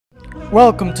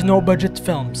Welcome to No Budget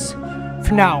Films.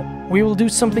 For now, we will do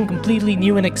something completely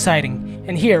new and exciting,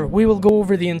 and here we will go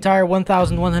over the entire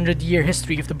 1100 year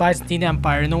history of the Byzantine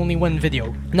Empire in only one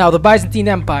video. Now, the Byzantine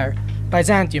Empire,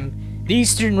 Byzantium, the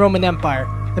Eastern Roman Empire,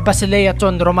 the Basileia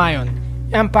ton Romaion,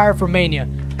 Empire of Romania,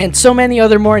 and so many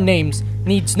other more names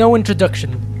needs no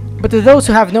introduction. But to those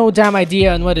who have no damn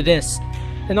idea on what it is,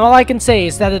 then all I can say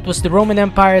is that it was the Roman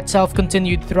Empire itself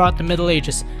continued throughout the Middle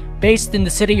Ages, based in the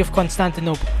city of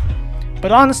Constantinople.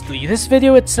 But honestly, this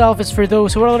video itself is for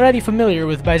those who are already familiar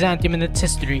with Byzantium and its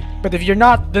history. But if you're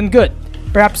not, then good.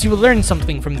 Perhaps you will learn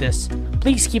something from this.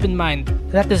 Please keep in mind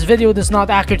that this video does not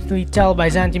accurately tell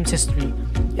Byzantium's history.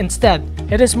 Instead,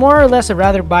 it is more or less a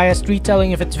rather biased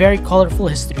retelling of its very colorful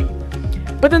history.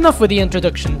 But enough with the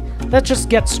introduction, let's just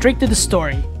get straight to the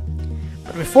story.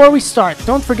 But before we start,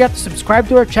 don't forget to subscribe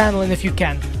to our channel, and if you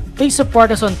can, please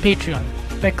support us on Patreon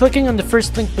by clicking on the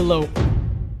first link below.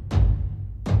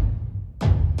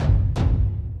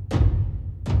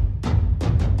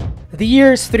 The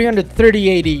year is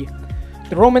 330 AD.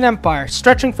 The Roman Empire,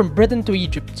 stretching from Britain to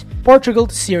Egypt, Portugal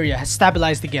to Syria, has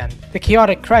stabilized again. The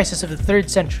chaotic crisis of the 3rd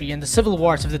century and the civil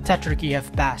wars of the Tetrarchy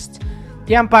have passed.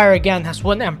 The empire again has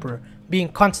one emperor, being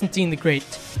Constantine the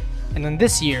Great. And in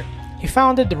this year, he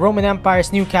founded the Roman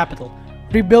Empire's new capital,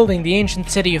 rebuilding the ancient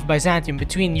city of Byzantium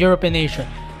between Europe and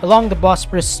Asia, along the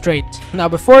Bosporus Strait. Now,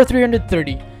 before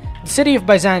 330, the city of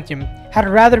Byzantium had a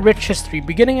rather rich history,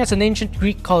 beginning as an ancient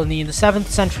Greek colony in the 7th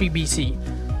century BC.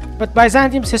 But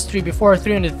Byzantium's history before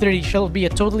 330 shall be a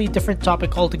totally different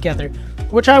topic altogether,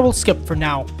 which I will skip for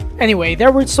now. Anyway,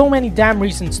 there were so many damn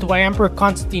reasons to why Emperor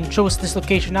Constantine chose this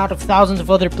location out of thousands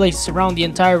of other places around the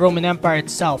entire Roman Empire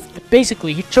itself. But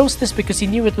basically, he chose this because he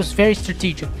knew it was very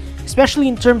strategic, especially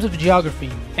in terms of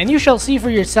geography. And you shall see for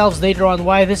yourselves later on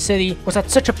why this city was at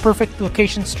such a perfect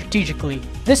location strategically.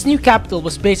 This new capital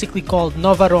was basically called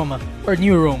Nova Roma, or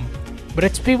New Rome, but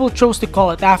its people chose to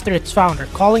call it after its founder,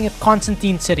 calling it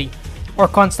Constantine City, or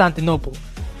Constantinople.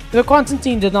 Though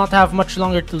Constantine did not have much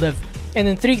longer to live, and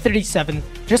in 337,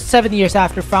 just 7 years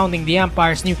after founding the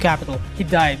empire's new capital, he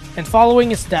died, and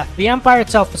following his death, the empire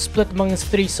itself was split among his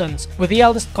 3 sons, with the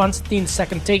eldest Constantine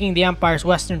II taking the empire's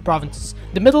western provinces,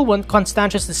 the middle one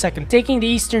Constantius II taking the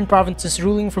eastern provinces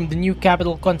ruling from the new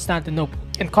capital Constantinople,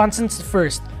 and Constans I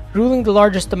ruling the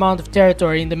largest amount of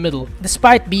territory in the middle,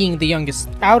 despite being the youngest.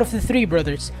 Out of the 3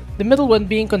 brothers, the middle one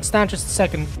being Constantius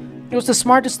II, he was the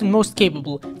smartest and most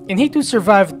capable, and he too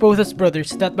survived both his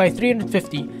brothers, so that by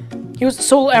 350, he was the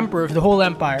sole emperor of the whole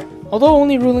empire, although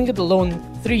only ruling it alone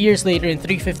 3 years later in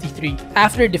 353,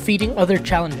 after defeating other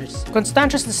challengers.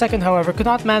 Constantius II, however, could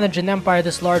not manage an empire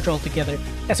this large altogether,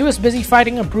 as he was busy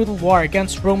fighting a brutal war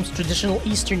against Rome's traditional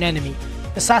eastern enemy,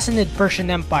 the Sassanid Persian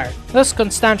Empire. Thus,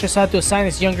 Constantius had to assign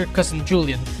his younger cousin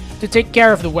Julian to take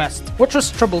care of the west, which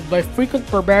was troubled by frequent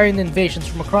barbarian invasions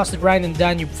from across the Rhine and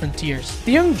Danube frontiers.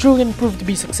 The young Julian proved to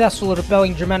be successful at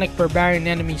repelling Germanic barbarian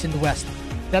enemies in the west,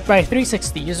 that by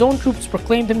 360 his own troops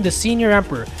proclaimed him the senior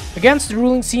emperor against the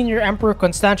ruling senior emperor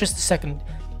Constantius II.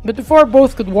 But before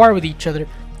both could war with each other,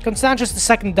 Constantius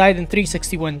II died in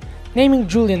 361, naming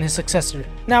Julian his successor.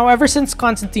 Now, ever since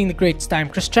Constantine the Great's time,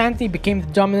 Christianity became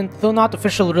the dominant, though not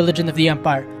official, religion of the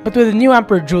empire. But with the new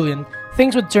emperor Julian,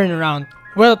 things would turn around.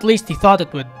 Well, at least he thought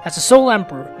it would. As a sole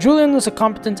emperor, Julian was a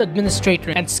competent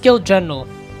administrator and skilled general,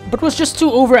 but was just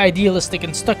too over-idealistic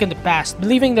and stuck in the past,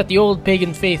 believing that the old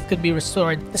pagan faith could be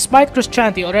restored, despite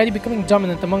Christianity already becoming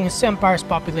dominant among his empire's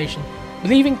population.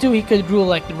 Believing too he could rule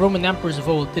like the Roman emperors of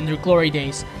old in their glory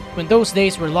days, when those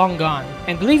days were long gone,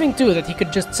 and believing too that he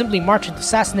could just simply march into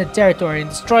Sassanid territory and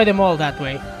destroy them all that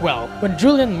way. Well, when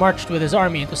Julian marched with his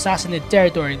army into Sassanid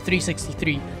territory in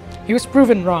 363, he was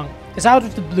proven wrong, as out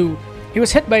of the blue, he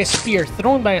was hit by a spear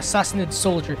thrown by a Sassanid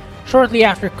soldier shortly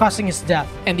after causing his death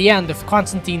and the end of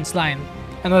Constantine's line.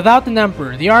 And without an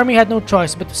emperor, the army had no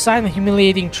choice but to sign a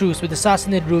humiliating truce with the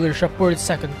Sassanid ruler Shapur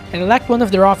II and elect one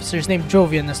of their officers named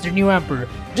Jovian as their new emperor,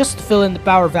 just to fill in the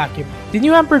power vacuum. The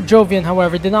new emperor Jovian,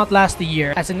 however, did not last a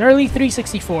year, as in early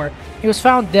 364, he was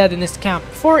found dead in his camp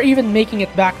before even making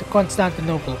it back to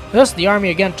Constantinople. Thus, the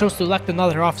army again chose to elect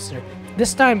another officer,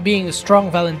 this time being the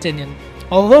strong Valentinian.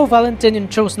 Although Valentinian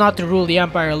chose not to rule the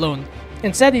empire alone,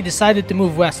 instead he decided to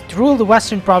move west to rule the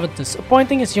western provinces,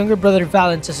 appointing his younger brother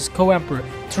Valens as his co-emperor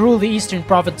to rule the eastern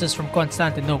provinces from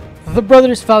Constantinople. The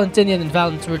brothers Valentinian and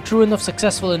Valens were true enough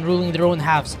successful in ruling their own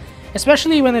halves,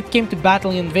 especially when it came to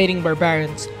battling and invading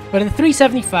barbarians. But in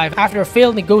 375, after a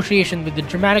failed negotiation with the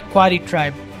Germanic Quadi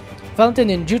tribe,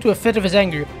 Valentinian, due to a fit of his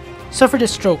anger, suffered a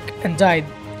stroke and died,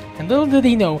 and little did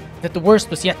he know that the worst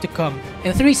was yet to come.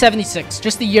 In 376,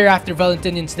 just a year after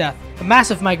Valentinian's death, a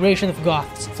massive migration of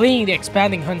Goths, fleeing the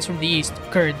expanding Huns from the east,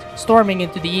 occurred, storming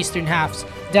into the eastern half's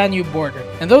Danube border.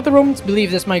 And though the Romans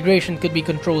believed this migration could be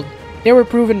controlled, they were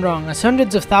proven wrong, as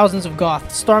hundreds of thousands of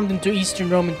Goths stormed into eastern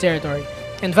Roman territory,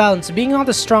 and Valens, being not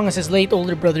as strong as his late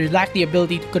older brother, lacked the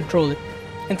ability to control it.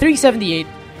 In 378,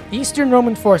 the Eastern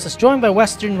Roman forces, joined by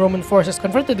Western Roman forces,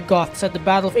 confronted the Goths at the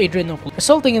Battle of Adrianople,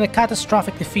 resulting in a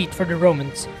catastrophic defeat for the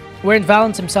Romans, wherein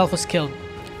Valens himself was killed.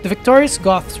 The victorious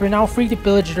Goths were now free to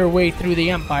pillage their way through the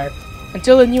empire,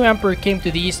 until a new emperor came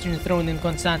to the eastern throne in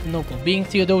Constantinople, being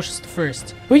Theodosius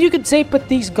I, who you could say put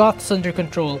these Goths under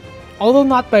control, although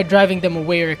not by driving them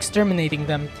away or exterminating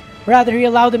them. Rather, he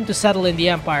allowed them to settle in the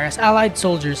empire as allied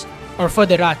soldiers, or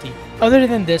foederati. Other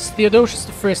than this,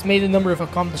 Theodosius I made a number of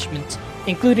accomplishments,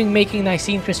 including making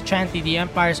Nicene Christianity the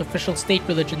empire's official state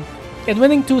religion, and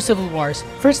winning 2 civil wars,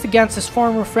 first against his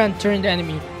former friend turned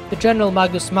enemy, the general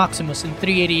Magnus Maximus in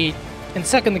 388, and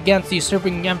second against the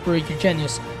usurping emperor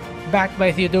Eugenius, backed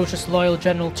by Theodosius' loyal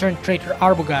general turned traitor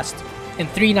Arbogast in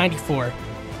 394.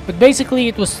 But basically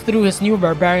it was through his new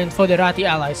barbarian foederati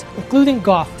allies, including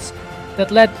Goths,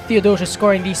 that led to Theodosius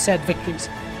scoring these said victories,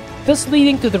 thus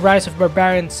leading to the rise of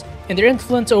barbarians and their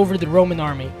influence over the Roman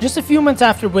army. Just a few months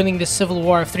after winning this civil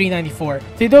war of 394,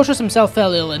 Theodosius himself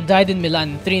fell ill and died in Milan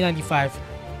in 395,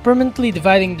 permanently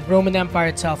dividing the Roman Empire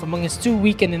itself among his 2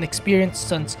 weak and inexperienced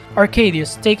sons,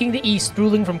 Arcadius taking the east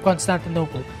ruling from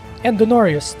Constantinople, and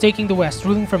Honorius taking the west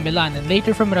ruling from Milan and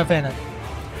later from Ravenna.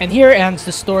 And here ends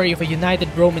the story of a united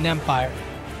Roman Empire.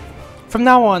 From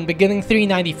now on, beginning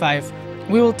 395,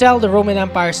 we will tell the Roman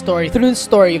Empire story through the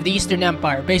story of the Eastern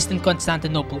Empire based in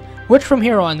Constantinople, which from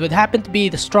here on would happen to be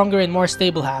the stronger and more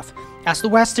stable half, as the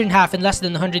western half in less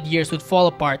than 100 years would fall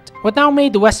apart. What now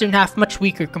made the western half much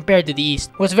weaker compared to the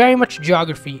east was very much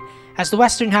geography, as the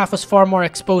western half was far more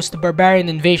exposed to barbarian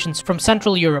invasions from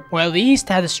Central Europe, while the east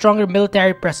had a stronger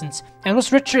military presence and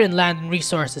was richer in land and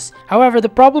resources. However, the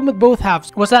problem with both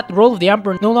halves was that the role of the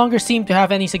emperor no longer seemed to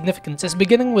have any significance, as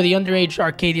beginning with the underage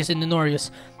Arcadius and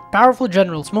Honorius, powerful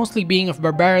generals, mostly being of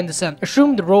barbarian descent,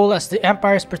 assumed the role as the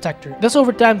empire's protector, thus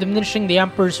over time diminishing the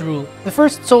emperor's rule. The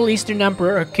first sole Eastern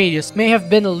emperor, Arcadius, may have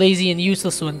been a lazy and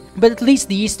useless one, but at least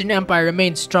the Eastern Empire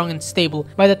remained strong and stable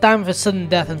by the time of his sudden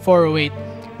death in 408,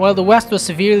 while the west was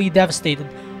severely devastated,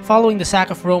 following the sack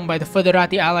of Rome by the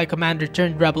foederati ally commander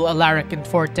turned rebel Alaric in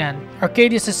 410.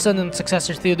 Arcadius' son and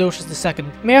successor Theodosius II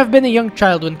may have been a young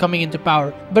child when coming into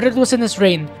power, but it was in his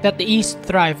reign that the east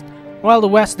thrived, while the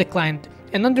west declined,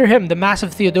 and under him the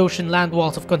massive Theodosian land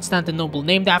walls of Constantinople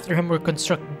named after him were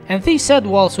constructed. And these said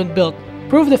walls, when built,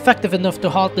 proved effective enough to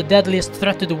halt the deadliest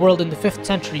threat to the world in the 5th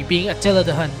century, being Attila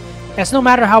the Hun, as no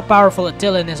matter how powerful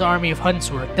Attila and his army of Huns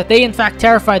were, that they in fact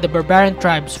terrified the barbarian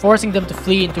tribes, forcing them to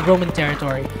flee into Roman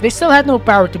territory, they still had no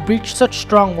power to breach such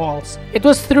strong walls. It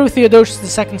was through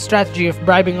Theodosius II's strategy of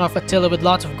bribing off Attila with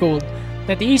lots of gold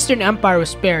that the Eastern Empire was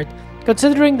spared,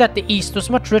 considering that the east was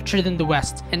much richer than the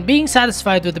west, and being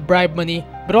satisfied with the bribe money,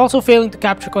 but also failing to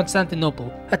capture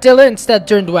Constantinople. Attila instead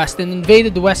turned west and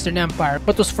invaded the Western Empire,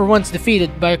 but was for once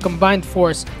defeated by a combined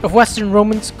force of Western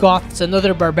Romans, Goths, and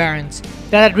other barbarians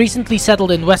that had recently settled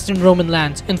in Western Roman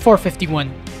lands in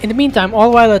 451. In the meantime,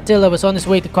 all while Attila was on his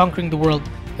way to conquering the world,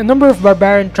 a number of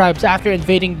barbarian tribes after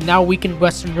invading the now weakened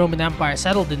Western Roman Empire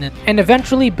settled in it, and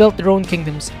eventually built their own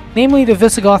kingdoms, namely the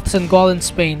Visigoths in Gaul and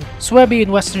Spain, Suebi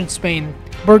in western Spain,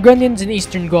 Burgundians in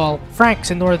eastern Gaul,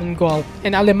 Franks in northern Gaul,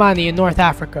 and Alemanni in North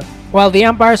Africa, while the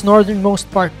empire's northernmost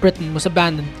part, Britain, was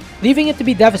abandoned, leaving it to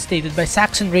be devastated by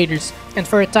Saxon raiders and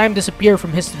for a time disappear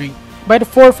from history. By the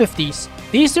 450s,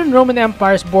 the Eastern Roman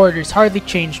Empire's borders hardly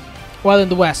changed, while in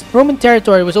the west, Roman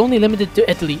territory was only limited to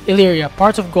Italy, Illyria,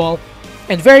 parts of Gaul,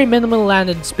 and very minimal land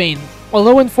in Spain.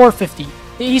 Although in 450,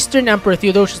 the Eastern Emperor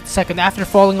Theodosius II, after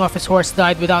falling off his horse,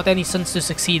 died without any sons to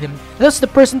succeed him. Thus, the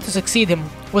person to succeed him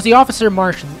was the officer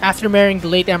Marcian, after marrying the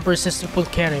late emperor's sister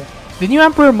Pulcheria. The new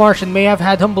Emperor Marcian may have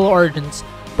had humble origins,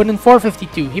 but in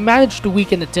 452, he managed to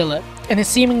weaken Attila and his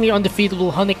seemingly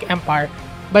undefeatable Hunnic Empire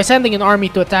by sending an army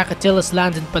to attack Attila's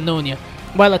lands in Pannonia,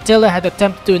 while Attila had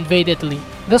attempted to invade Italy.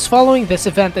 Thus, following this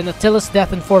event and Attila's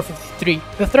death in 453,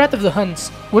 the threat of the Huns,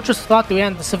 which was thought to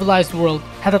end the civilized world,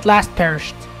 had at last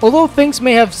perished. Although things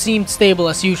may have seemed stable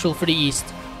as usual for the East,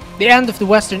 the end of the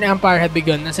Western Empire had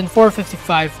begun, as in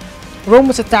 455, Rome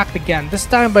was attacked again, this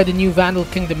time by the new Vandal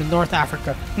kingdom in North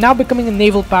Africa, now becoming a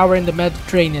naval power in the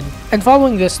Mediterranean. And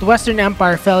following this, the Western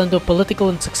Empire fell into a political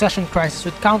and succession crisis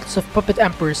with countless of puppet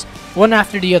emperors, one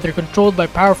after the other, controlled by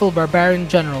powerful barbarian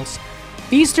generals.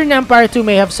 The Eastern Empire too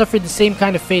may have suffered the same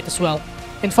kind of fate as well,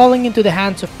 in falling into the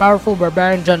hands of powerful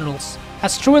barbarian generals.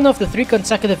 As true enough, the 3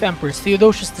 consecutive emperors,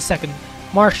 Theodosius II,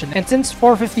 Marcian, and since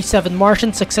 457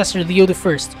 Marcian's successor Leo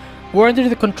I, were under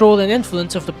the control and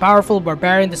influence of the powerful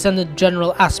barbarian descendant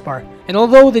General Aspar. And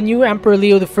although the new Emperor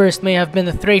Leo I may have been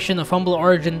a Thracian of humble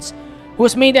origins, who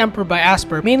was made emperor by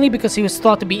Aspar mainly because he was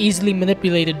thought to be easily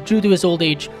manipulated due to his old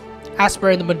age, Aspar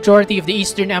and the majority of the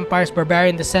Eastern Empire's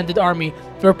barbarian-descended army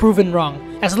were proven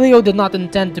wrong, as Leo did not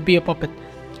intend to be a puppet.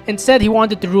 Instead, he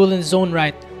wanted to rule in his own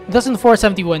right. Thus in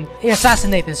 471, he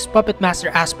assassinated his puppet master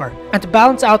Aspar, and to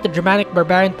balance out the Germanic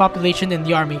barbarian population in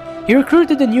the army, he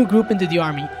recruited a new group into the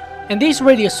army, and these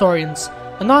were the Isaurians,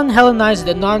 a non-Hellenized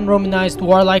and non-Romanized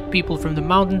warlike people from the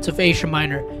mountains of Asia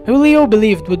Minor, who Leo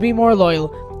believed would be more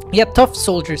loyal, yet tough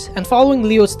soldiers. And following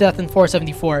Leo's death in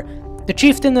 474, the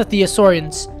chieftain of the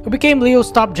Isaurians, who became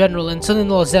Leo's top general and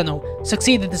son-in-law Zeno,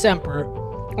 succeeded as emperor.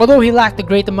 Although he lacked a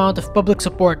great amount of public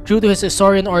support due to his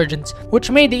Isaurian origins, which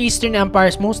made the Eastern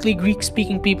Empire's mostly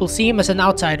Greek-speaking people see him as an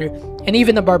outsider and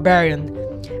even a barbarian.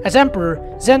 As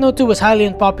emperor, Zeno too was highly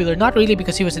unpopular, not really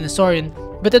because he was an Isaurian,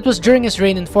 but it was during his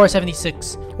reign in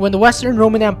 476, when the Western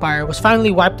Roman Empire was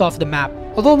finally wiped off the map,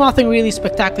 although nothing really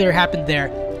spectacular happened there,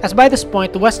 as by this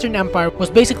point the Western Empire was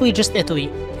basically just Italy,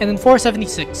 and in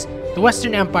 476, the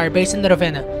Western Empire based in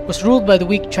Ravenna was ruled by the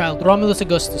weak child Romulus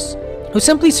Augustus, who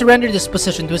simply surrendered his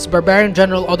position to his barbarian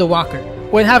general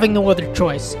Odoacer, when having no other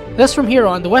choice. Thus from here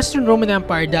on, the Western Roman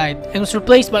Empire died, and was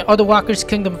replaced by Odoacer's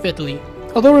Kingdom of Italy.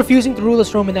 Although refusing to rule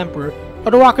as Roman Emperor,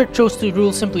 Odoacer chose to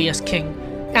rule simply as king,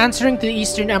 answering to the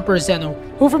Eastern Emperor Zeno,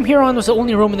 who from here on was the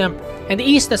only Roman Emperor, and the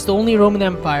East as the only Roman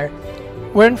Empire,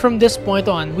 wherein from this point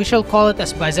on we shall call it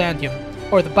as Byzantium,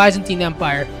 or the Byzantine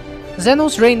Empire.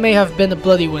 Zeno's reign may have been a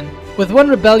bloody one, with one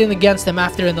rebellion against him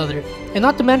after another, and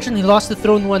not to mention he lost the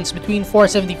throne once between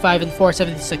 475 and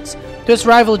 476 to his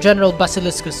rival general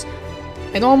Basiliscus,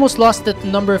 and almost lost it a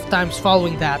number of times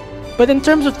following that. But in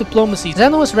terms of diplomacy,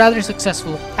 Zeno was rather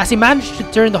successful, as he managed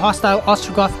to turn the hostile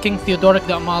Ostrogoth king Theodoric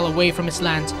the Amal away from his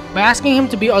lands by asking him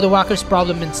to be Odoacer's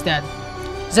problem instead.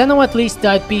 Zeno at least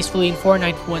died peacefully in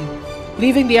 491,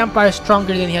 leaving the empire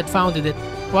stronger than he had founded it,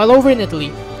 while over in Italy,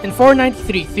 in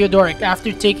 493 Theodoric,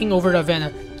 after taking over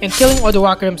Ravenna and killing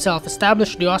Odoacer himself,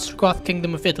 established the Ostrogoth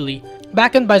kingdom of Italy.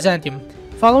 Back in Byzantium,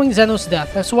 following Zeno's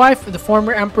death, his wife, the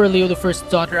former Emperor Leo I's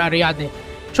daughter Ariadne,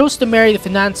 chose to marry the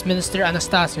finance minister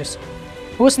Anastasius,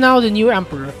 who was now the new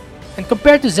emperor, and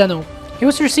compared to Zeno, he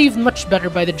was received much better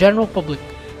by the general public,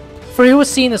 for he was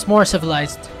seen as more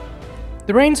civilized.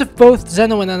 The reigns of both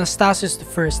Zeno and Anastasius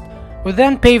I would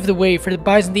then pave the way for the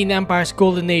Byzantine Empire's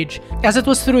golden age, as it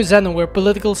was through Zeno where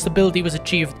political stability was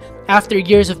achieved after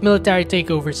years of military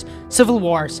takeovers, civil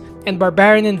wars, and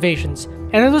barbarian invasions,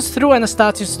 and it was through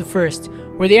Anastasius I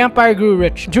where the empire grew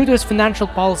rich due to his financial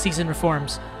policies and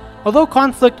reforms. Although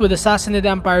conflict with the Sassanid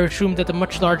Empire resumed at a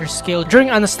much larger scale during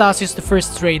Anastasius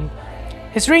I's reign,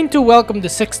 his reign too welcomed the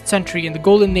 6th century and the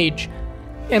Golden Age,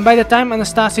 and by the time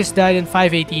Anastasius died in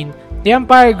 518, the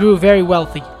empire grew very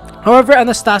wealthy. However,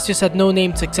 Anastasius had no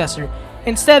named successor.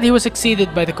 Instead, he was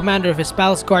succeeded by the commander of his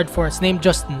palace guard force named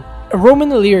Justin, a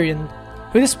Roman Illyrian,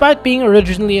 who despite being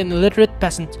originally an illiterate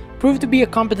peasant, proved to be a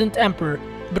competent emperor,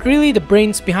 but really the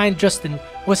brains behind Justin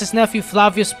was his nephew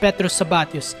Flavius Petrus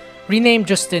Sabatius, renamed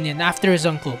Justinian after his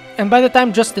uncle, and by the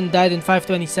time Justin died in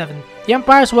 527, the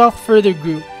empire's wealth further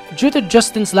grew, due to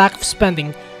Justin's lack of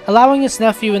spending, allowing his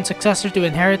nephew and successor to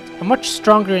inherit a much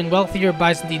stronger and wealthier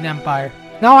Byzantine Empire.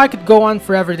 Now I could go on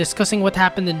forever discussing what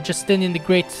happened in Justinian the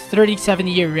Great's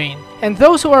 37-year reign, and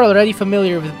those who are already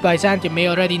familiar with Byzantium may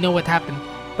already know what happened,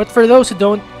 but for those who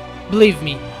don't, believe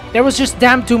me, there was just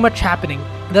damn too much happening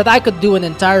that I could do an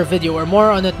entire video or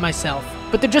more on it myself.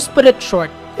 But to just put it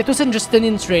short, it was in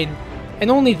Justinian's reign,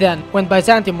 and only then, when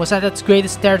Byzantium was at its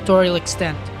greatest territorial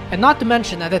extent, and not to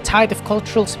mention at its height of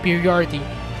cultural superiority,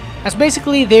 as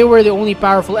basically they were the only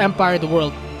powerful empire in the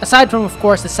world, aside from of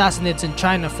course the Sassanids in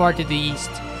China far to the east.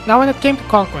 Now when it came to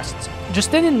conquests,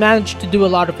 Justinian managed to do a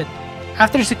lot of it,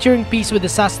 after securing peace with the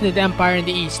Sassanid Empire in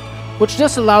the east, which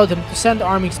thus allowed him to send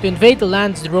armies to invade the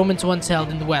lands the Romans once held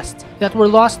in the west, that were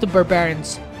lost to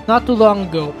barbarians. Not too long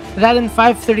ago, that in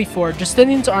 534,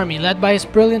 Justinian's army, led by his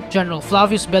brilliant general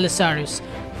Flavius Belisarius,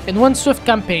 in one swift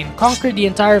campaign conquered the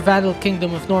entire Vandal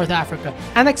kingdom of North Africa,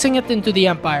 annexing it into the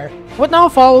empire. What now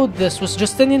followed this was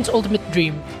Justinian's ultimate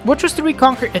dream, which was to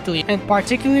reconquer Italy, and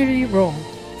particularly Rome,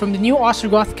 from the new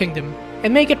Ostrogoth kingdom,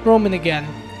 and make it Roman again.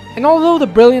 And although the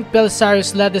brilliant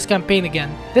Belisarius led this campaign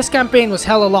again, this campaign was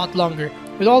hell a lot longer,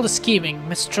 with all the scheming,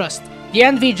 mistrust, the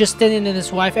envy Justinian and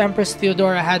his wife Empress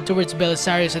Theodora had towards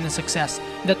Belisarius and his success,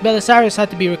 that Belisarius had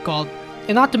to be recalled,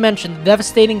 and not to mention the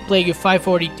devastating plague of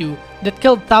 542 that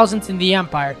killed thousands in the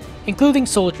empire, including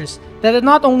soldiers, that had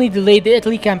not only delayed the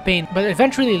Italy campaign but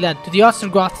eventually led to the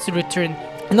Ostrogoths to return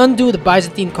and undo the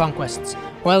Byzantine conquests,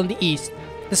 while in the east,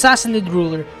 the Sassanid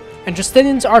ruler and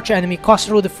Justinian's archenemy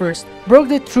Khosrow I broke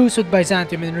the truce with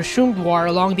Byzantium and resumed war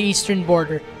along the eastern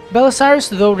border. Belisarius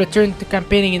though returned to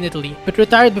campaigning in Italy, but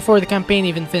retired before the campaign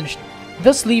even finished,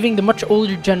 thus leaving the much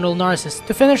older general Narses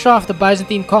to finish off the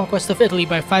Byzantine conquest of Italy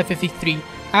by 553,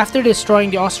 after destroying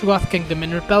the Ostrogoth kingdom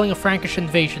and repelling a Frankish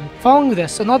invasion. Following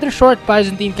this, another short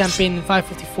Byzantine campaign in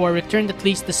 554 returned at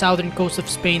least the southern coast of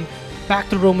Spain back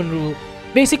to Roman rule,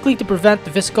 basically to prevent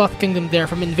the Visigoth kingdom there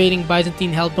from invading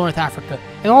Byzantine-held North Africa.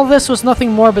 And all this was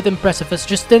nothing more but impressive, as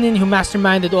Justinian, who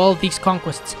masterminded all of these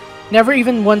conquests, never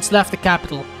even once left the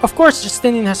capital. Of course,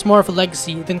 Justinian has more of a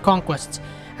legacy than conquests,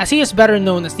 as he is better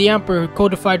known as the emperor who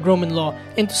codified Roman law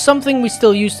into something we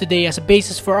still use today as a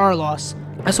basis for our laws,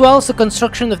 as well as the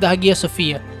construction of the Hagia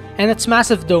Sophia and its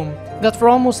massive dome that for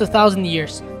almost 1,000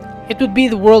 years it would be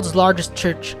the world's largest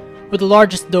church with the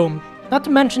largest dome, not to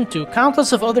mention too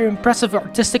countless of other impressive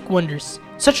artistic wonders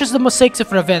such as the mosaics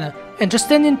of Ravenna. And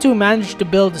Justinian too managed to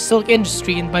build the silk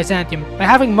industry in Byzantium by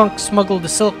having monks smuggle the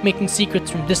silk-making secrets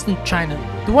from distant China.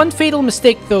 The one fatal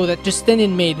mistake though that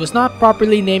Justinian made was not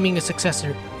properly naming a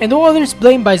successor, and though others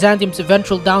blame Byzantium's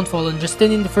eventual downfall on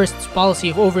Justinian I's policy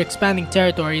of overexpanding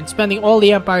territory and spending all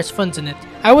the empire's funds in it,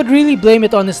 I would really blame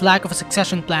it on his lack of a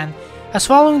succession plan, as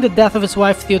following the death of his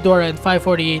wife Theodora in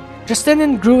 548,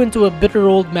 Justinian grew into a bitter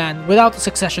old man without a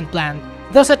succession plan.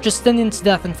 Thus at Justinian's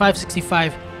death in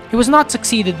 565, he was not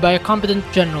succeeded by a competent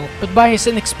general, but by his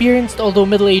inexperienced although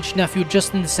middle-aged nephew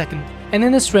Justin II, and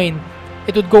in his reign,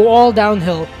 it would go all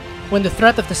downhill when the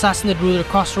threat of the Sassanid ruler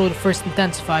Khosrow I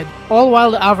intensified, all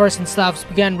while the Avars and Slavs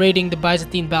began raiding the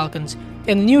Byzantine Balkans,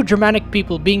 and the new Germanic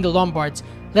people, being the Lombards,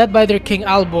 led by their king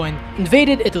Alboin,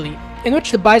 invaded Italy, in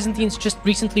which the Byzantines just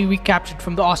recently recaptured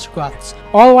from the Ostrogoths,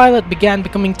 all while it began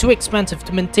becoming too expensive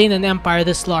to maintain an empire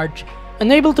this large.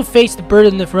 Unable to face the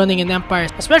burden of running an empire,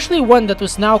 especially one that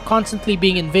was now constantly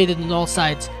being invaded on all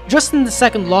sides, Justin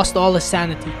II lost all his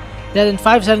sanity. Then in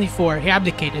 574, he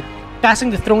abdicated, passing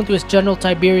the throne to his general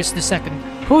Tiberius II,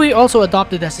 who he also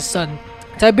adopted as his son.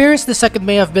 Tiberius II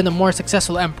may have been a more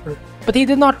successful emperor, but he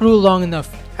did not rule long enough,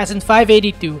 as in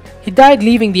 582, he died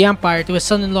leaving the empire to his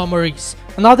son-in-law Maurice,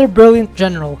 another brilliant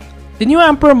general. The new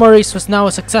Emperor Maurice was now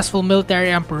a successful military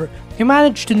emperor who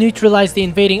managed to neutralize the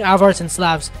invading Avars and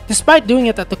Slavs, despite doing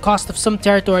it at the cost of some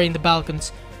territory in the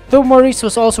Balkans, though Maurice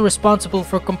was also responsible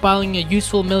for compiling a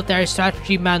useful military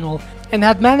strategy manual and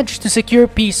had managed to secure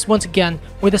peace once again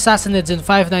with the Sassanids in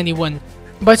 591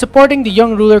 by supporting the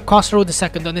young ruler Khosrow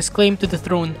II on his claim to the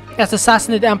throne, as the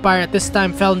Sassanid Empire at this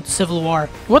time fell into civil war.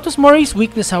 What was Maurice's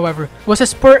weakness, however, was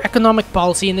his poor economic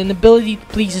policy and inability to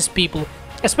please his people,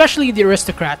 especially the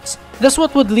aristocrats. Thus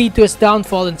what would lead to his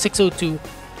downfall in 602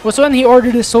 was when he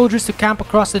ordered his soldiers to camp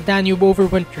across the Danube over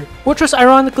winter, which was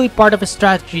ironically part of his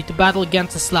strategy to battle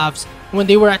against the Slavs when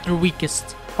they were at their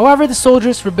weakest. However, the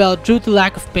soldiers rebelled due to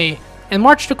lack of pay and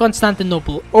marched to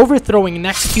Constantinople, overthrowing and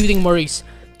executing Maurice,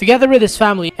 together with his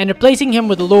family, and replacing him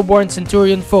with the low-born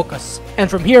centurion Phocas. And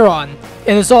from here on,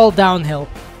 it is all downhill.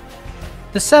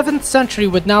 The 7th century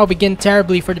would now begin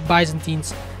terribly for the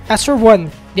Byzantines, as for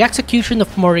one, the execution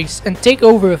of Maurice and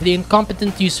takeover of the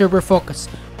incompetent usurper Phocas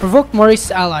provoked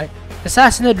Maurice's ally, the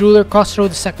Sassanid ruler Khosrow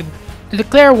II, to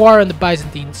declare war on the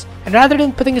Byzantines, and rather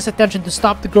than putting his attention to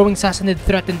stop the growing Sassanid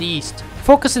threat in the east,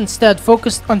 Phocas instead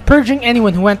focused on purging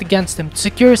anyone who went against him to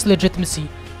secure his legitimacy,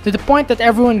 to the point that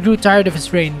everyone grew tired of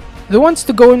his reign. The ones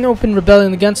to go in open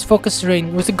rebellion against Phocas'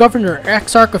 reign was the governor or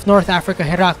exarch of North Africa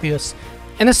Heraclius,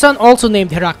 and his son also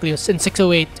named Heraclius in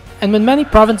 608, and when many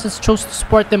provinces chose to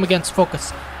support them against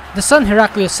Phocas, the son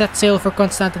Heraclius set sail for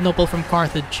Constantinople from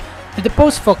Carthage to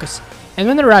depose Phocas, and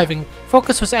when arriving,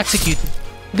 Phocas was executed,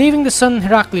 leaving the son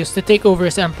Heraclius to take over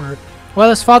as emperor, while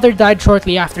his father died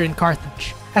shortly after in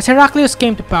Carthage. As Heraclius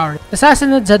came to power, the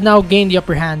Sassanids had now gained the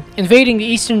upper hand, invading the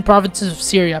eastern provinces of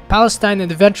Syria, Palestine, and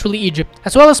eventually Egypt,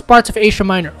 as well as parts of Asia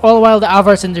Minor, all while the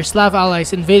Avars and their Slav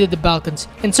allies invaded the Balkans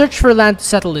in search for land to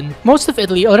settle in, most of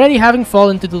Italy already having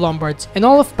fallen to the Lombards, and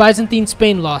all of Byzantine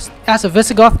Spain lost, as a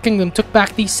Visigoth kingdom took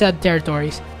back these said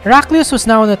territories. Heraclius was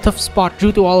now in a tough spot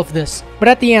due to all of this, but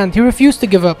at the end he refused to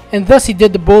give up, and thus he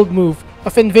did the bold move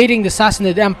of invading the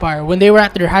Sassanid Empire when they were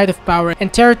at their height of power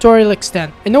and territorial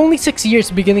extent. In only 6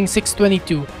 years beginning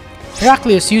 622,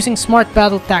 Heraclius, using smart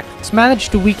battle tactics,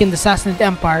 managed to weaken the Sassanid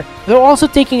Empire, though also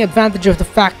taking advantage of the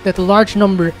fact that a large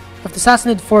number of the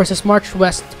Sassanid forces marched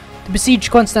west to besiege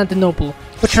Constantinople,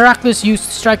 which Heraclius used to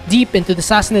strike deep into the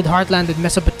Sassanid heartland in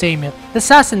Mesopotamia. The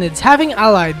Sassanids, having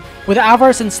allied with the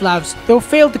Avars and Slavs, though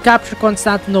failed to capture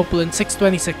Constantinople in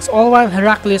 626, all while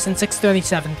Heraclius in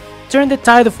 627 turned the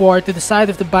tide of war to the side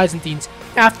of the Byzantines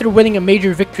after winning a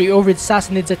major victory over the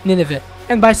Sassanids at Nineveh,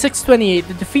 and by 628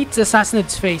 the defeats the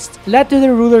Sassanids faced led to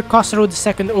their ruler Khosrow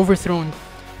II overthrown,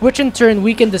 which in turn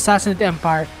weakened the Sassanid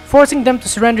Empire, forcing them to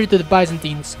surrender to the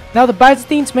Byzantines. Now the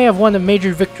Byzantines may have won a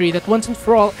major victory that once and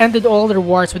for all ended all their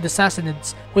wars with the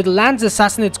Sassanids, with the lands the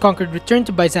Sassanids conquered returned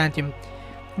to Byzantium.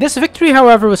 This victory,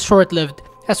 however, was short-lived,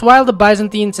 as while the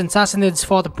Byzantines and Sassanids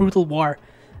fought a brutal war,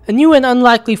 a new and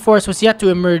unlikely force was yet to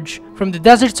emerge from the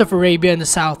deserts of Arabia in the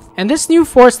south, and this new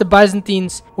force the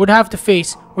Byzantines would have to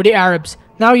face were the Arabs,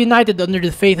 now united under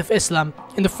the faith of Islam,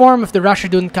 in the form of the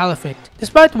Rashidun Caliphate.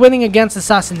 Despite winning against the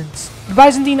Sassanids, the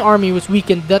Byzantine army was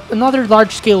weakened that another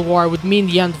large-scale war would mean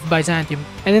the end of Byzantium,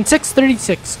 and in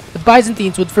 636, the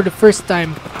Byzantines would for the first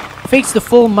time face the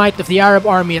full might of the Arab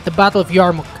army at the Battle of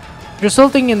Yarmouk,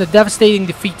 resulting in a devastating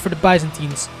defeat for the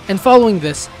Byzantines. And following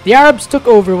this, the Arabs took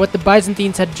over what the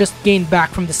Byzantines had just gained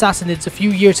back from the Sassanids a few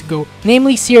years ago,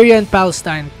 namely Syria and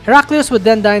Palestine. Heraclius would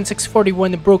then die in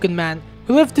 641, a broken man,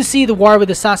 who lived to see the war with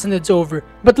the Sassanids over,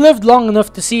 but lived long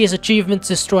enough to see his achievements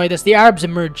destroyed as the Arabs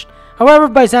emerged. However,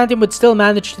 Byzantium would still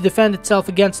manage to defend itself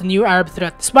against the new Arab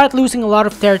threat, despite losing a lot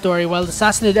of territory, while the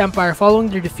Sassanid Empire, following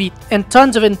their defeat and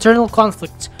tons of internal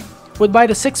conflicts, would by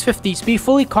the 650s be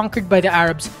fully conquered by the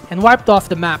Arabs and wiped off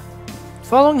the map.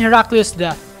 Following Heraclius'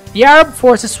 death, the Arab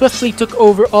forces swiftly took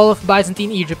over all of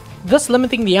Byzantine Egypt, thus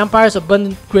limiting the empire's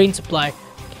abundant grain supply.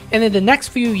 And in the next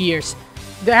few years,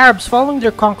 the Arabs, following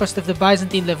their conquest of the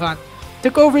Byzantine Levant,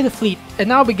 took over the fleet and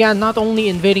now began not only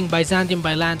invading Byzantium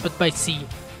by land but by sea.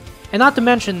 And not to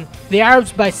mention, the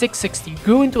Arabs by 660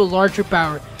 grew into a larger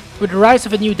power with the rise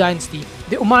of a new dynasty,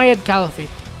 the Umayyad Caliphate,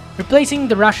 replacing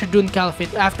the Rashidun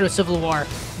Caliphate after a civil war.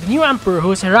 The new emperor, who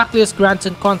was Heraclius'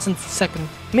 grandson Constantine II,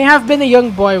 may have been a young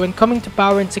boy when coming to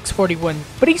power in 641,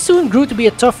 but he soon grew to be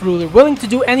a tough ruler, willing to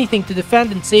do anything to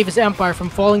defend and save his empire from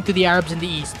falling to the Arabs in the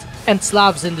east and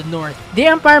Slavs in the north. The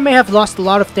empire may have lost a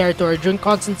lot of territory during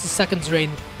Constantine II's reign,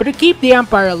 but to keep the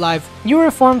empire alive, new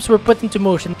reforms were put into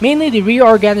motion, mainly the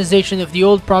reorganization of the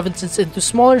old provinces into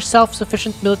smaller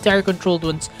self-sufficient military-controlled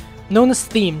ones, known as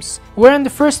themes, wherein the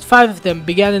first 5 of them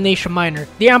began in Asia Minor,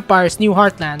 the empire's new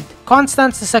heartland.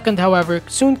 Constance II, however,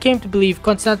 soon came to believe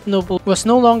Constantinople was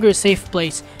no longer a safe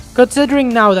place, considering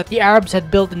now that the Arabs had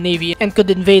built a navy and could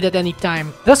invade at any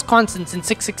time. Thus Constance in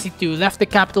 662 left the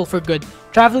capital for good,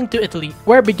 traveling to Italy,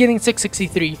 where beginning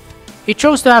 663, he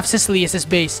chose to have Sicily as his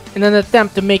base in an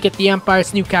attempt to make it the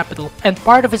empire's new capital, and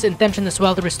part of his intention as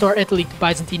well to restore Italy to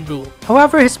Byzantine rule.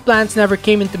 However, his plans never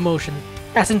came into motion,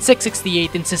 as in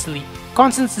 668 in Sicily,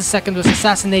 Constance II was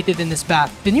assassinated in his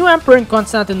bath. The new emperor in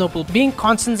Constantinople, being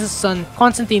Constance's son,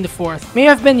 Constantine IV, may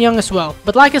have been young as well,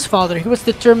 but like his father, he was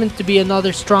determined to be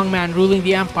another strong man ruling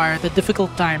the empire at a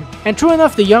difficult time. And true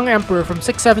enough, the young emperor from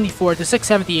 674 to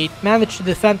 678 managed to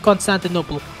defend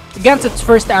Constantinople against its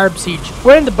first Arab siege,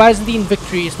 wherein the Byzantine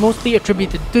victory is mostly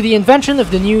attributed to the invention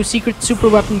of the new secret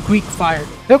superweapon Greek fire.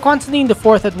 Though Constantine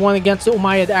IV had won against the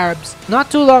Umayyad Arabs,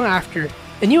 not too long after,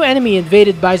 a new enemy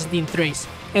invaded Byzantine Thrace,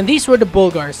 and these were the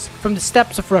Bulgars, from the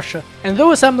steppes of Russia. And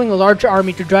though assembling a large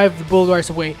army to drive the Bulgars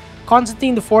away,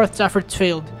 Constantine IV's efforts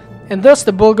failed, and thus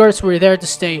the Bulgars were there to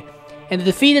stay, and the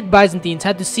defeated Byzantines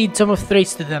had to cede some of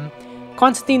Thrace to them.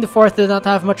 Constantine IV did not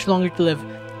have much longer to live,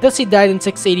 thus he died in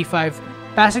 685,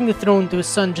 passing the throne to his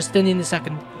son Justinian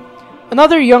II,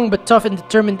 another young but tough and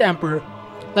determined emperor,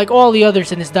 like all the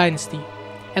others in his dynasty.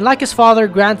 And like his father,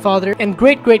 grandfather, and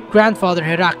great-great-grandfather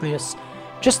Heraclius,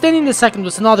 Justinian II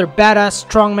was another badass,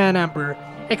 strongman emperor,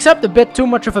 except a bit too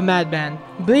much of a madman.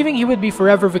 Believing he would be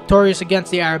forever victorious against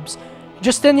the Arabs,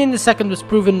 Justinian II was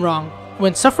proven wrong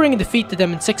when suffering a defeat to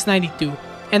them in 692,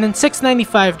 and in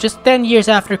 695, just 10 years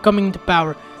after coming into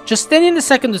power, Justinian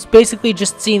II was basically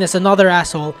just seen as another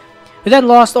asshole, who then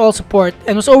lost all support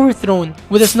and was overthrown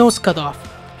with his nose cut off.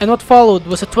 And what followed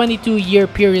was a 22-year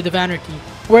period of anarchy,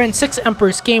 wherein 6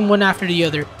 emperors came one after the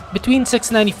other, between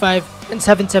 695 and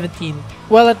 717.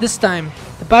 While at this time,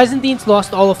 the Byzantines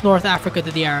lost all of North Africa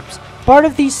to the Arabs. Part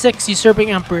of these 6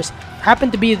 usurping emperors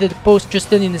happened to be the deposed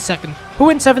Justinian II, who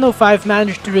in 705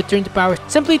 managed to return to power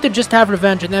simply to just have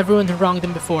revenge on everyone who wronged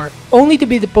him before, only to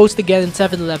be deposed again in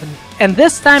 711, and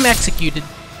this time executed,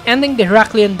 ending the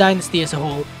Heraclian dynasty as a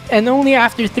whole, and only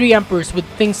after 3 emperors would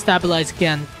things stabilize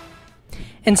again.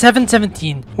 In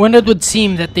 717, when it would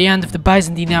seem that the end of the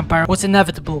Byzantine Empire was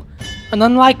inevitable, an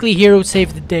unlikely hero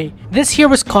saved the day. This here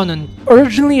was Conon,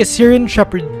 originally a Syrian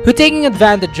shepherd, who taking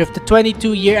advantage of the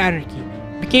 22-year anarchy,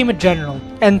 became a general,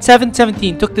 and in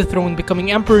 717 took the throne, becoming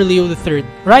Emperor Leo III,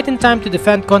 right in time to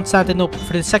defend Constantinople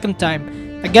for the second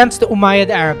time against the Umayyad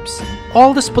Arabs.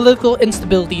 All this political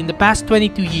instability in the past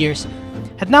 22 years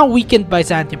had now weakened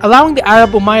Byzantium, allowing the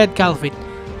Arab Umayyad Caliphate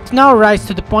to now rise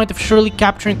to the point of surely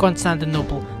capturing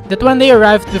Constantinople, that when they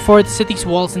arrived before the city's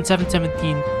walls in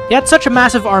 717, they had such a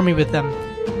massive army with them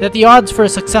that the odds for a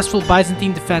successful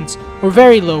Byzantine defense were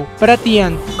very low. But at the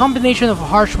end, a combination of a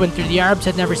harsh winter the Arabs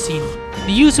had never seen,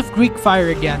 the use of Greek fire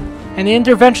again, and the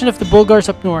intervention of the Bulgars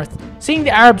up north, seeing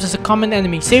the Arabs as a common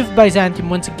enemy, saved Byzantium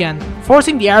once again,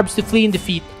 forcing the Arabs to flee in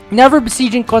defeat, never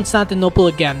besieging Constantinople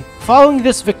again. Following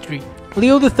this victory,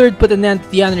 Leo III put an end to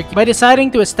the anarchy by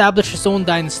deciding to establish his own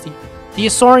dynasty, the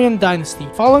Isaurian dynasty,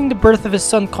 following the birth of his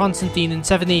son Constantine in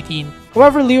 718.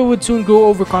 However, Leo would soon grow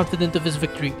overconfident of his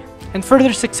victory and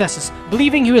further successes,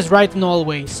 believing he was right in all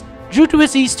ways. Due to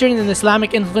his Eastern and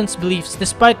Islamic influenced beliefs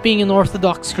despite being an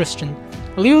Orthodox Christian,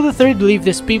 Leo III believed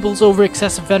his people's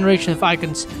over-excessive veneration of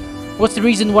icons was the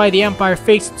reason why the empire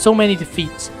faced so many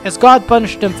defeats, as God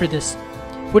punished them for this,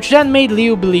 which then made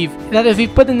Leo believe that if he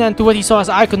put an end to what he saw as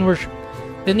icon worship,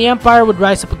 then the empire would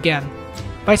rise up again.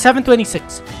 By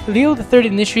 726, Leo III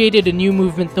initiated a new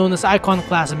movement known as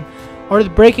Iconoclasm, or the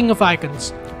breaking of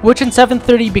icons, which in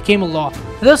 730 became a law.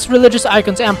 Thus, religious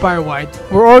icons empire-wide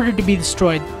were ordered to be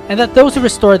destroyed, and that those who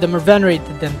restored them or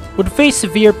venerated them would face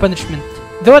severe punishment.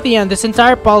 Though at the end, this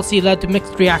entire policy led to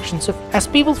mixed reactions, as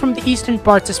people from the eastern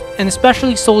parts, and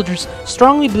especially soldiers,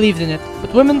 strongly believed in it,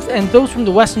 but women and those from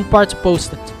the western parts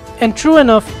opposed it. And true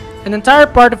enough, an entire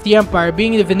part of the empire,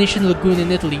 being the Venetian lagoon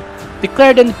in Italy,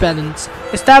 declared independence,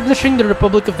 establishing the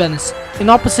Republic of Venice, in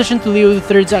opposition to Leo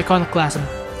III's iconoclasm.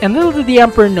 And little did the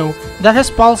emperor know that his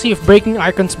policy of breaking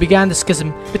icons began the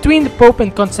schism between the Pope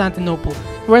and Constantinople,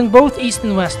 wherein both East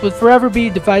and West would forever be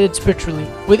divided spiritually,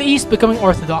 with the East becoming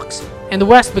Orthodox, and the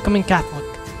West becoming Catholic.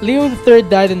 Leo III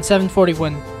died in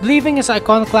 741, believing his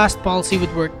iconoclast policy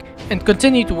would work, and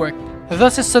continue to work.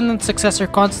 Thus his son and successor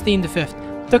Constantine V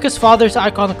took his father's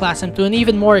iconoclasm to an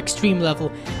even more extreme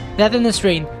level, that in his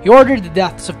reign, he ordered the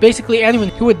deaths of basically anyone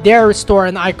who would dare restore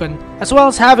an icon, as well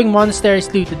as having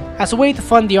monasteries looted, as a way to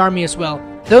fund the army as well.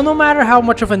 Though no matter how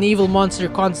much of an evil monster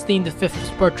Constantine V was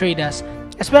portrayed as,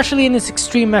 especially in his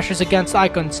extreme measures against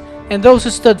icons and those who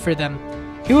stood for them,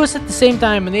 he was at the same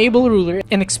time an able ruler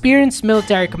and experienced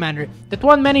military commander that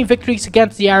won many victories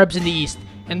against the Arabs in the east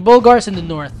and Bulgars in the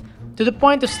north, to the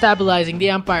point of stabilizing the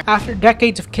empire after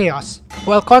decades of chaos,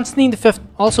 while Constantine V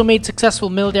also made successful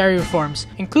military reforms,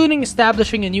 including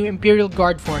establishing a new imperial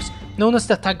guard force known as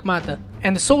the Tagmata,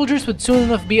 and the soldiers would soon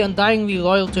enough be undyingly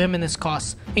loyal to him and his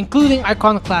cause, including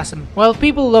iconoclasm, while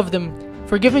people loved him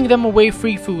for giving them away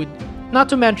free food. Not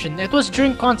to mention, it was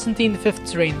during Constantine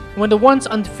V's reign when the once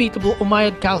undefeatable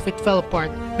Umayyad Caliphate fell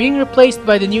apart, being replaced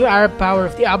by the new Arab power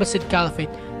of the Abbasid Caliphate,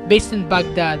 based in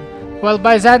Baghdad, while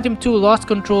Byzantium too lost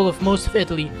control of most of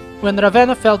Italy when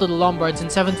Ravenna fell to the Lombards in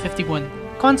 751.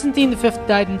 Constantine V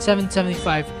died in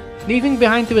 775, leaving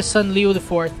behind to his son Leo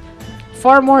IV a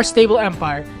far more stable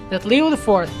empire that Leo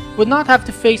IV would not have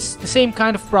to face the same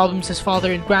kind of problems his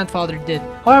father and grandfather did.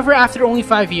 However, after only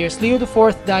 5 years, Leo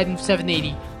IV died in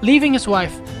 780, leaving his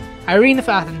wife, Irene of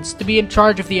Athens, to be in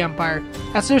charge of the empire,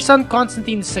 as their son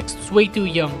Constantine VI was way too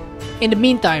young. In the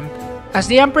meantime, as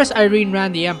the Empress Irene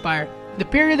ran the empire, the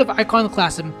period of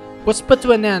iconoclasm was put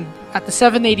to an end at the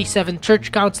 787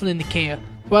 Church Council in Nicaea,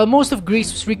 while most of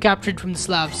Greece was recaptured from the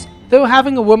Slavs, though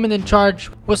having a woman in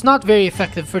charge was not very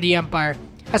effective for the empire,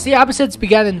 as the Abbasids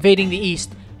began invading the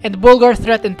east, and the Bulgar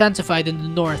threat intensified in the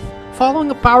north. Following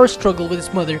a power struggle with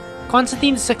his mother,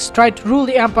 Constantine VI tried to rule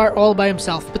the empire all by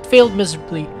himself but failed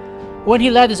miserably when he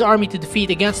led his army to defeat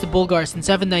against the Bulgars in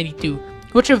 792,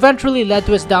 which eventually led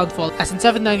to his downfall, as in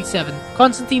 797,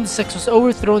 Constantine VI was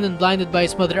overthrown and blinded by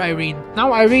his mother Irene.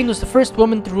 Now Irene was the first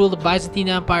woman to rule the Byzantine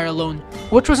Empire alone,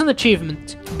 which was an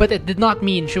achievement, but it did not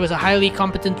mean she was a highly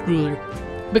competent ruler,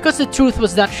 because the truth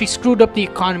was that she screwed up the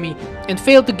economy and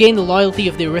failed to gain the loyalty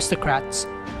of the aristocrats.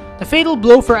 The fatal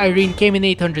blow for Irene came in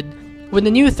 800, when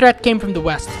the new threat came from the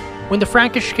west, when the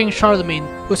Frankish king Charlemagne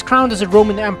was crowned as a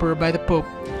Roman emperor by the Pope,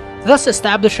 thus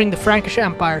establishing the Frankish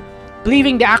Empire,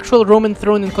 believing the actual Roman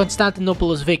throne in Constantinople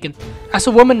was vacant, as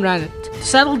a woman ran it. To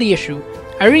settle the issue,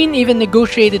 Irene even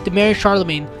negotiated to marry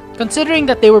Charlemagne, considering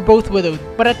that they were both widowed,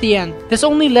 but at the end, this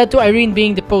only led to Irene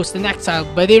being deposed and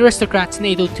exiled by the aristocrats in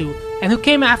 802, and who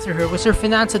came after her was her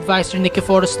finance advisor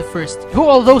Nicephorus I, who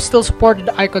although still supported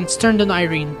the icons turned on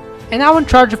Irene. And now in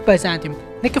charge of Byzantium,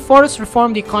 Nicephorus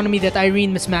reformed the economy that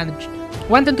Irene mismanaged,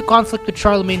 went into conflict with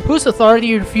Charlemagne, whose authority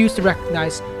he refused to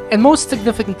recognize, and most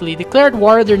significantly declared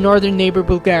war on their northern neighbor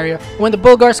Bulgaria when the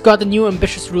Bulgars got a new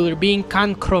ambitious ruler, being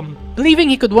Khan Krum, believing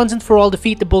he could once and for all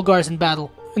defeat the Bulgars in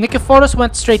battle. Nicephorus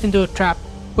went straight into a trap,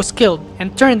 was killed,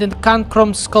 and turned into Khan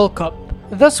Krum's skull cup.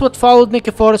 Thus, what followed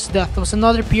Nicephorus' death was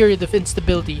another period of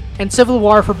instability and civil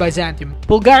war for Byzantium,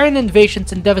 Bulgarian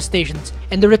invasions and devastations,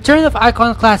 and the return of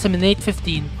Iconoclasm in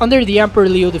 815 under the Emperor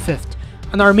Leo V,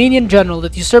 an Armenian general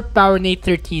that usurped power in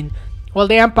 813, while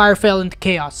the empire fell into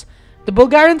chaos. The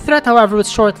Bulgarian threat, however, was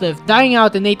short-lived, dying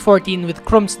out in 814 with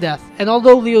Krum's death, and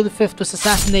although Leo V was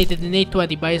assassinated in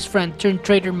 820 by his friend turned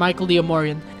traitor Michael the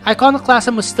Amorian,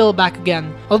 Iconoclasm was still back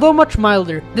again, although much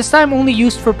milder, this time only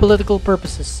used for political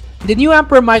purposes. The new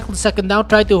Emperor Michael II now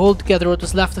tried to hold together what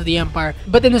was left of the empire,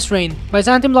 but in his reign,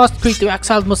 Byzantium lost Crete to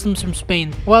exiled Muslims from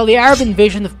Spain, while the Arab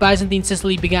invasion of Byzantine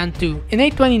Sicily began too. In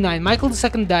 829, Michael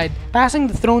II died, passing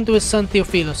the throne to his son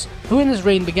Theophilus, who in his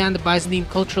reign began the Byzantine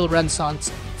cultural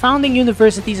renaissance, founding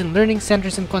universities and learning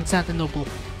centers in Constantinople,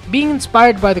 being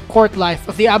inspired by the court life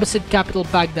of the Abbasid capital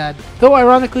Baghdad, though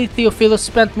ironically Theophilus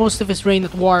spent most of his reign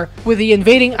at war with the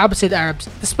invading Abbasid Arabs,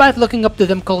 despite looking up to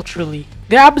them culturally.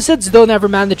 The Abbasids though never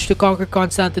managed to conquer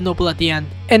Constantinople at the end,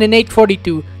 and in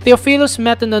 842, Theophilus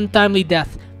met an untimely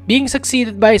death, being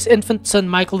succeeded by his infant son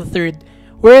Michael III,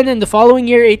 wherein in the following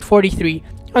year 843,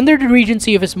 under the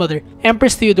regency of his mother,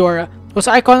 Empress Theodora, was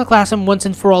Iconoclasm once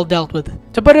and for all dealt with.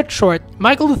 To put it short,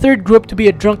 Michael III grew up to be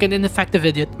a drunk and ineffective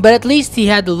idiot, but at least he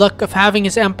had the luck of having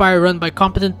his empire run by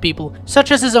competent people,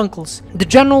 such as his uncles, the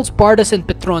generals Bardas and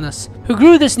Petronas, who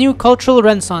grew this new cultural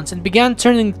renaissance and began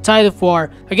turning the tide of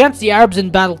war against the Arabs in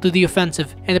battle to the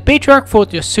offensive, and the Patriarch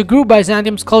Photius, who grew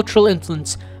Byzantium's cultural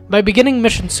influence by beginning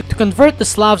missions to convert the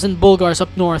Slavs and Bulgars up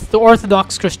north to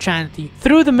Orthodox Christianity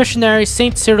through the missionaries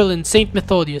Saint Cyril and Saint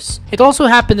Methodius. It also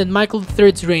happened in Michael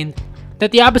III's reign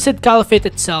that the Abbasid Caliphate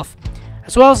itself,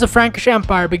 as well as the Frankish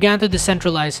Empire, began to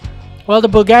decentralize, while the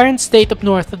Bulgarian state up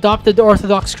north adopted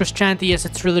Orthodox Christianity as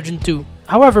its religion too.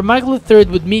 However, Michael III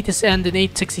would meet his end in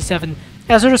 867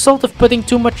 as a result of putting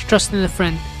too much trust in a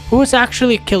friend who was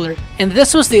actually a killer, and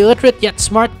this was the illiterate yet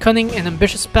smart, cunning, and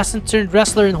ambitious peasant turned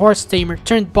wrestler and horse tamer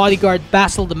turned bodyguard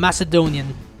Basil the Macedonian.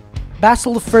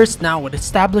 Basil I now would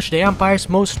establish the empire's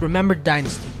most remembered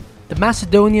dynasty, the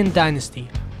Macedonian dynasty,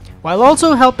 while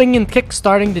also helping in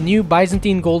kick-starting the new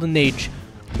Byzantine Golden Age,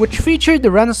 which featured the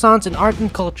Renaissance in art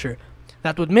and culture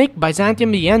that would make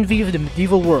Byzantium the envy of the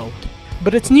medieval world.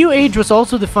 But its new age was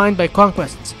also defined by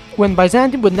conquests, when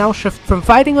Byzantium would now shift from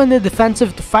fighting on the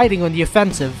defensive to fighting on the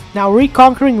offensive, now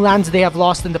reconquering lands they have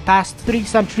lost in the past 3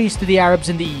 centuries to the Arabs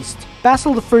in the east.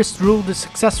 Basil I ruled a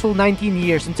successful 19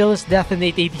 years until his death in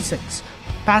 886,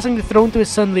 passing the throne to his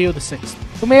son Leo VI,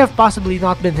 who may have possibly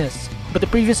not been his, but the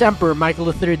previous emperor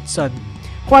Michael III's son.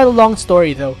 Quite a long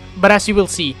story though, but as you will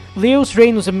see, Leo's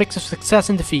reign was a mix of success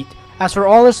and defeat. As for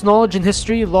all his knowledge in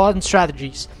history, law, and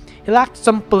strategies, he lacked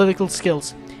some political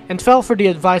skills, and fell for the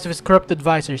advice of his corrupt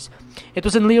advisors. It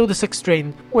was in Leo VI's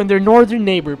reign, when their northern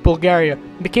neighbor, Bulgaria,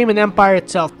 became an empire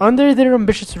itself under their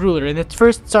ambitious ruler and its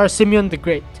first Tsar Simeon the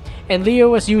Great, and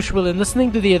Leo, as usual in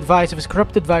listening to the advice of his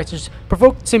corrupt advisors,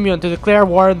 provoked Simeon to declare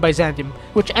war on Byzantium,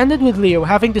 which ended with Leo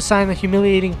having to sign a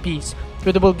humiliating peace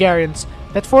with the Bulgarians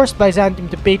that forced Byzantium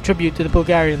to pay tribute to the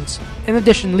Bulgarians. In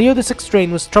addition, Leo VI's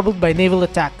reign was troubled by naval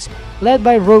attacks, led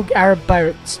by rogue Arab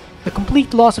pirates, the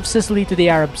complete loss of Sicily to the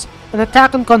Arabs, an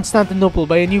attack on Constantinople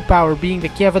by a new power being the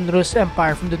Kievan Rus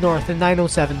Empire from the north in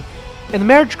 907, and a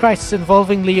marriage crisis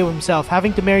involving Leo himself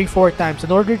having to marry 4 times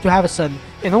in order to have a son,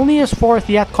 and only his 4th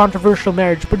yet controversial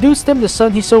marriage produced him the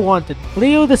son he so wanted.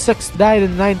 Leo VI died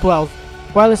in 912,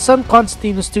 while his son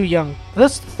Constantine was too young.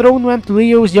 Thus the throne went to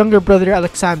Leo's younger brother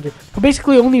Alexander, who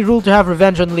basically only ruled to have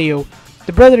revenge on Leo,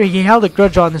 the brother he held a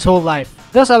grudge on his whole life.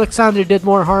 Thus Alexander did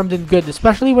more harm than good,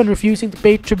 especially when refusing to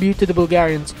pay tribute to the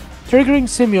Bulgarians, triggering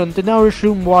Simeon to now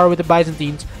resume war with the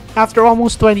Byzantines after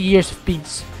almost 20 years of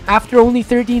peace. After only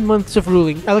 13 months of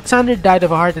ruling, Alexander died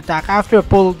of a heart attack after a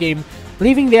polo game,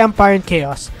 leaving the empire in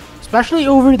chaos, especially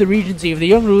over the regency of the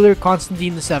young ruler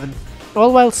Constantine VII,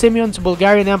 all while Simeon's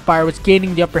Bulgarian Empire was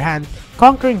gaining the upper hand,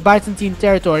 conquering Byzantine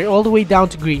territory all the way down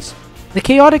to Greece. The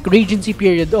chaotic regency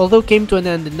period although came to an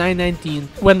end in 919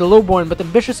 when the lowborn but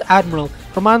ambitious admiral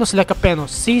Romanos Lecapenos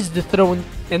seized the throne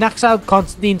and exiled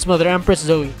Constantine's mother Empress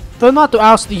Zoe, though not to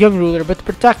oust the young ruler but to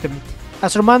protect him,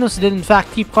 as Romanos did in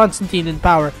fact keep Constantine in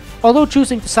power, although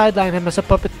choosing to sideline him as a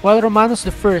puppet, while Romanos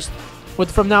I would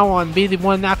from now on be the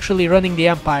one actually running the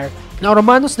empire. Now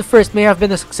Romanos I may have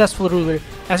been a successful ruler,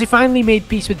 as he finally made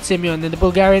peace with Simeon and the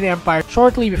Bulgarian Empire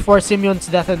shortly before Simeon's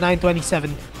death in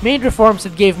 927, made reforms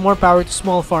that gave more power to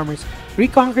small farmers,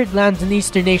 reconquered lands in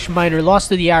Eastern Asia Minor lost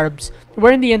to the Arabs,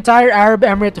 wherein the entire Arab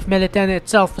Emirate of Melitene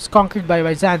itself was conquered by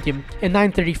Byzantium in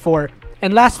 934,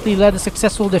 and lastly led a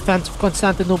successful defense of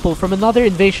Constantinople from another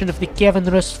invasion of the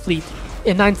Kievan Rus fleet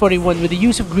in 941 with the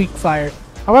use of Greek fire.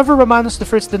 However, Romanos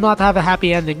I did not have a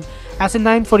happy ending, as in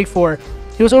 944,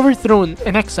 he was overthrown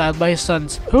and exiled by his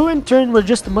sons, who in turn were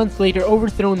just a month later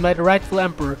overthrown by the rightful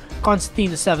emperor,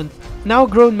 Constantine VII, now a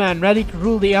grown man ready to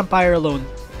rule the empire alone.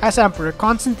 As emperor,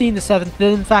 Constantine VII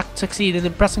did in fact succeed in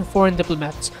impressing foreign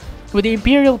diplomats, with the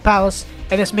imperial palace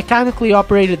and his mechanically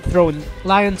operated throne,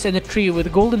 lions and a tree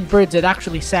with golden birds that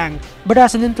actually sang, but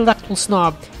as an intellectual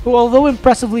snob who, although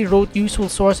impressively wrote useful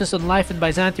sources on life in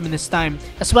Byzantium in his time,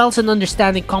 as well as in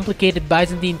understanding complicated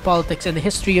Byzantine politics and the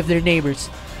history of their neighbors,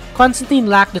 Constantine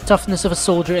lacked the toughness of a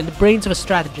soldier and the brains of a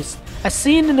strategist, as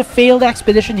seen in a failed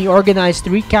expedition he organized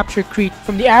to recapture Crete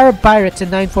from the Arab pirates in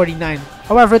 949.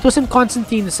 However, it was in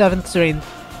Constantine VII's reign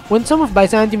when some of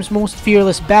Byzantium's most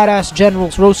fearless badass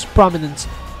generals rose to prominence,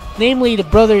 namely the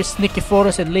brothers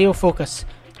Nikephoros and Leophocus,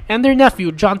 and their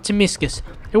nephew John Tzimiskes,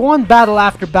 who won battle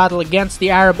after battle against the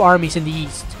Arab armies in the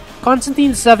east.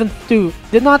 Constantine VII too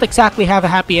did not exactly have a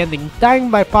happy ending, dying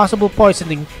by possible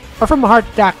poisoning or from a heart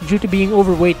attack due to being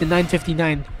overweight in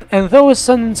 959. And though his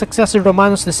son and successor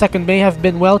Romanus II may have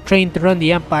been well trained to run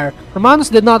the empire, Romanus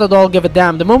did not at all give a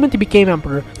damn the moment he became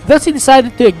emperor. Thus he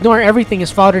decided to ignore everything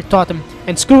his father taught him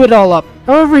and screw it all up.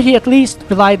 However, he at least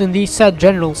relied on these said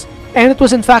generals, and it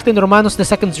was in fact in Romanus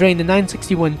II's reign in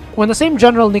 961 when the same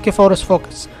general Nikephoros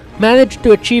Phocas managed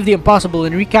to achieve the impossible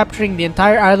in recapturing the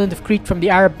entire island of Crete from the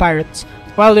Arab pirates,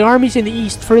 while the armies in the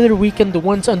east further weakened the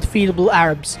once undefeatable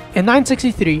Arabs. In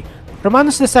 963,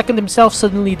 Romanus II himself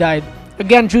suddenly died,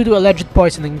 again due to alleged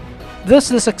poisoning. Thus,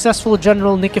 the successful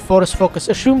general Nikephoros Phocas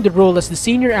assumed the role as the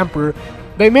senior emperor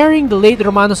by marrying the late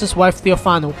Romanus' wife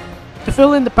Theophano to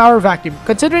fill in the power vacuum.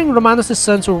 Considering Romanus'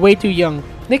 sons were way too young,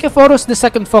 Nikephoros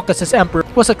II Phocas as emperor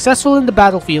was successful in the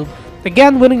battlefield,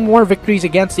 again winning more victories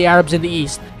against the Arabs in the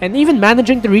east, and even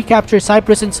managing to recapture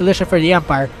Cyprus and Cilicia for the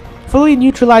empire, fully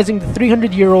neutralizing the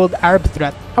 300-year-old Arab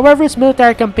threat. However, his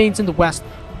military campaigns in the west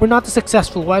were not as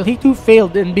successful, while he too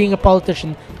failed in being a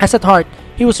politician, as at heart,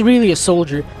 he was really a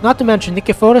soldier. Not to mention,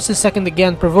 Nikephoros II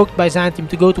again provoked Byzantium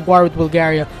to go to war with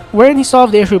Bulgaria, wherein he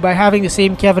solved the issue by having the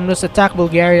same Kievan Rus attack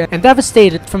Bulgaria and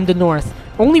devastate it from the north,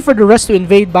 only for the rest to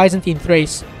invade Byzantine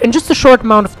Thrace. In just a short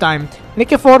amount of time,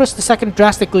 Nikephoros II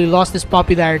drastically lost his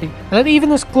popularity, and that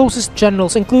even his closest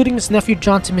generals, including his nephew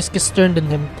John Tzimiskes, turned on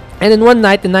him. And in one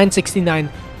night in 969,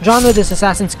 John with his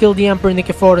assassins killed the Emperor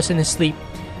Nikephoros in his sleep.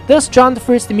 Thus, John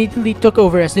I immediately took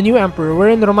over as the new emperor,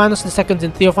 wherein Romanus II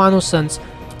and Theophano's sons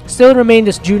still remained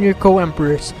as junior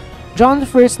co-emperors. John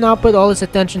I now put all his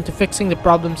attention to fixing the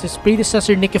problems his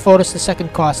predecessor Nikephoros II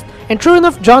caused, and true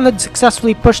enough, John had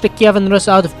successfully pushed the Kievan Rus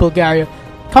out of Bulgaria,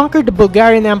 conquered the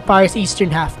Bulgarian Empire's eastern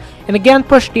half, and again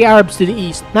pushed the Arabs to the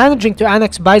east, managing to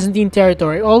annex Byzantine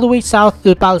territory all the way south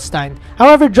to Palestine.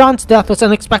 However, John's death was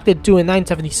unexpected too in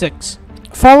 976.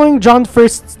 Following John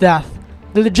I's death,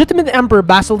 the legitimate emperor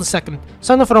Basil II,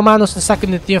 son of Romanus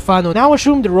II and Theophano, now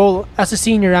assumed the role as the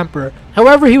senior emperor.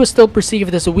 However, he was still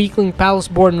perceived as a weakling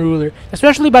palace-born ruler,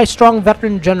 especially by strong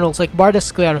veteran generals like Bardas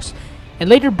Skleros and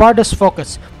later Bardas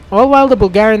Phocas, all while the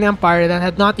Bulgarian Empire that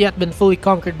had not yet been fully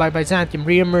conquered by Byzantium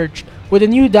re-emerged with a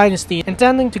new dynasty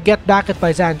intending to get back at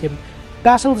Byzantium.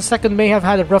 Basil II may have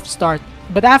had a rough start,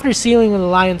 but after sealing an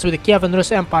alliance with the Kievan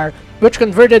Rus Empire, which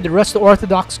converted the Rus to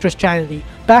Orthodox Christianity,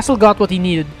 Basil got what he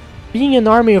needed, being an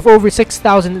army of over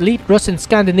 6,000 elite Rus and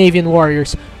Scandinavian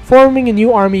warriors, forming a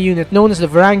new army unit known as the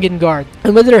Varangian Guard.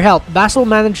 And with their help, Basil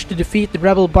managed to defeat the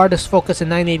rebel Bardas Phocas in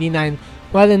 989,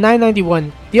 while in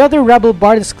 991, the other rebel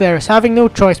Bardas Skleros, having no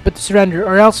choice but to surrender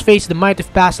or else face the might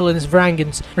of Basil and his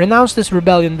Varangians, renounced his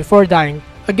rebellion before dying.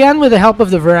 Again with the help of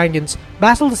the Varangians,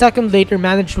 Basil II later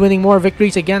managed winning more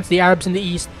victories against the Arabs in the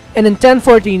east, and in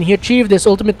 1014 he achieved his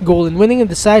ultimate goal in winning a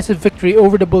decisive victory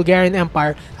over the Bulgarian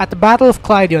Empire at the Battle of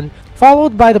Kleidion,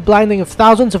 followed by the blinding of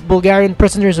thousands of Bulgarian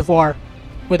prisoners of war.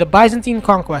 With the Byzantine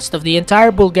conquest of the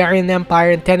entire Bulgarian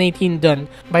Empire in 1018 done,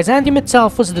 Byzantium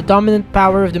itself was the dominant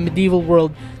power of the medieval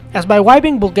world, as by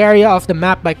wiping Bulgaria off the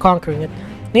map by conquering it,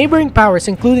 neighboring powers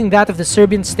including that of the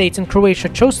Serbian states and Croatia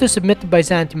chose to submit to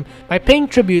Byzantium by paying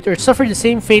tribute or suffer the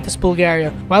same fate as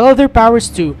Bulgaria, while other powers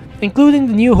too, including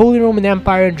the new Holy Roman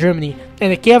Empire in Germany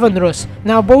and the Kievan Rus,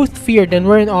 now both feared and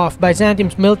were in awe of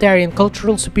Byzantium's military and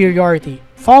cultural superiority.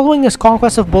 Following his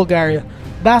conquest of Bulgaria,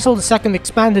 Basil II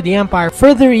expanded the empire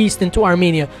further east into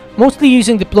Armenia, mostly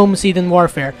using diplomacy than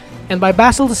warfare, and by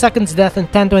Basil II's death in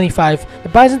 1025, the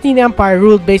Byzantine Empire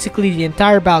ruled basically the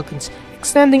entire Balkans,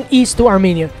 extending east to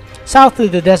Armenia, south to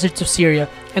the deserts of Syria,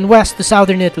 and west to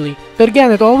southern Italy. But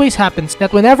again, it always happens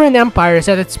that whenever an empire is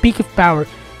at its peak of power,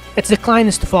 its decline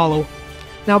is to follow.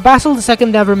 Now, Basil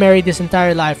II never married his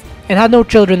entire life, and had no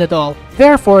children at all.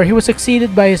 Therefore, he was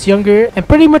succeeded by his younger and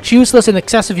pretty much useless and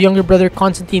excessive younger brother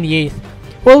Constantine VIII,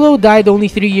 although died only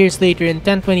 3 years later in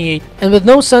 1028, and with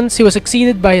no sons he was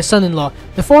succeeded by his son-in-law,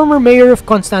 the former mayor of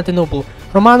Constantinople,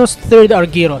 Romanos III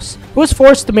Argyros, who was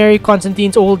forced to marry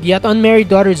Constantine's old yet unmarried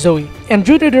daughter Zoe, and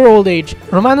due to their old age,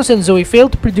 Romanos and Zoe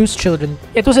failed to produce children.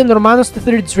 It was in Romanos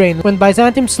III's reign when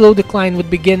Byzantium's slow decline would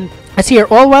begin, as here,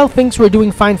 all while things were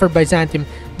doing fine for Byzantium,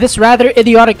 this rather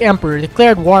idiotic emperor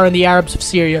declared war on the Arabs of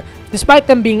Syria, despite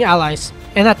them being allies,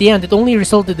 and at the end it only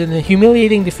resulted in a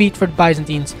humiliating defeat for the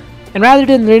Byzantines. And rather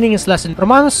than learning his lesson,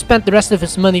 Romanos spent the rest of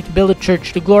his money to build a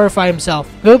church to glorify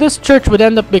himself, though this church would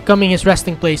end up becoming his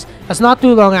resting place, as not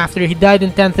too long after he died in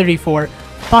 1034,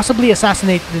 possibly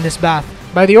assassinated in his bath,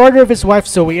 by the order of his wife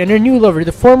Zoe and her new lover,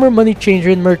 the former money changer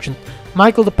and merchant,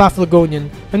 Michael the Paphlagonian,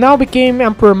 who now became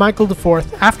Emperor Michael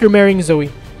IV after marrying Zoe.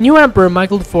 New Emperor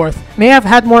Michael IV may have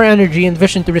had more energy and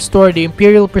vision to restore the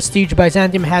imperial prestige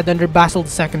Byzantium had under Basil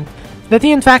II, that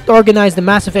he in fact organized a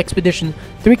massive expedition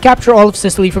to recapture all of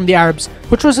Sicily from the Arabs,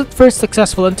 which was at first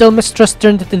successful until mistrust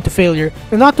turned it into failure,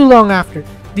 and not too long after.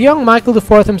 The young Michael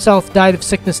IV himself died of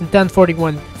sickness in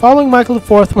 1041. Following Michael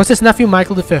IV was his nephew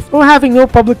Michael V, who having no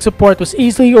public support was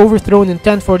easily overthrown in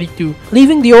 1042,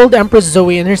 leaving the old Empress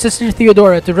Zoe and her sister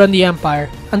Theodora to run the empire,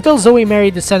 until Zoe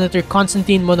married the senator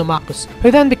Constantine Monomachus,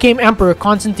 who then became Emperor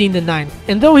Constantine IX,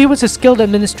 and though he was a skilled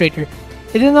administrator,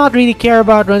 he did not really care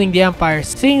about running the empire,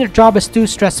 seeing their job as too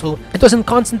stressful. It was in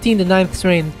Constantine IX's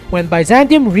reign when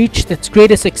Byzantium reached its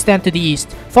greatest extent to the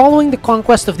east, following the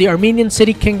conquest of the Armenian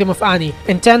city kingdom of Ani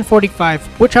in 1045,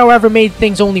 which however made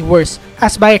things only worse,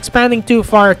 as by expanding too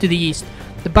far to the east,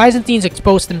 the Byzantines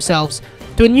exposed themselves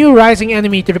to a new rising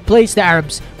enemy to replace the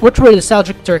Arabs, which were the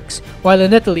Seljuk Turks, while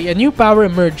in Italy a new power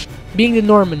emerged, being the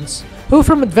Normans, who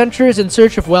from adventurers in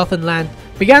search of wealth and land,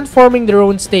 began forming their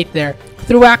own state there,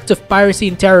 through acts of piracy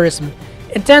and terrorism.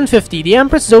 In 1050, the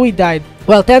Empress Zoe died,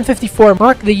 while 1054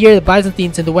 marked the year the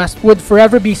Byzantines in the West would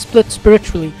forever be split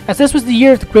spiritually, as this was the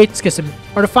year of the Great Schism,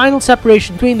 or the final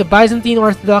separation between the Byzantine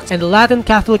Orthodox and the Latin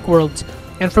Catholic worlds,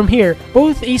 and from here,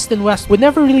 both East and West would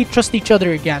never really trust each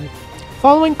other again.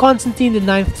 Following Constantine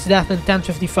IX's death in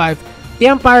 1055, the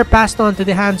empire passed on to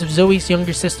the hands of Zoe's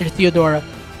younger sister Theodora,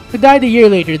 who died a year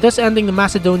later, thus ending the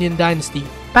Macedonian dynasty,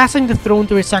 passing the throne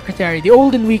to her secretary, the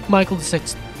old and weak Michael VI,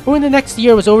 who in the next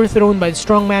year was overthrown by the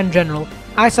strongman general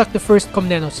Isaac I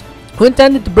Komnenos, who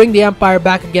intended to bring the empire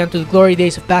back again to the glory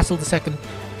days of Basil II.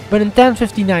 But in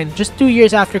 1059, just 2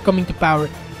 years after coming to power,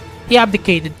 he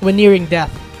abdicated when nearing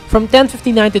death. From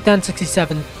 1059 to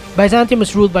 1067, Byzantium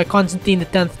was ruled by Constantine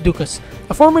X Ducas,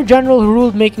 a former general who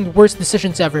ruled making the worst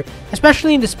decisions ever,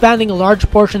 especially in disbanding a large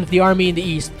portion of the army in the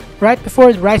east, right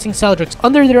before the rising Seljuks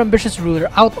under their ambitious ruler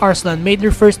Alp Arslan made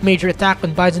their first major attack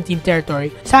on Byzantine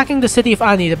territory, sacking the city of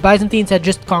Ani the Byzantines had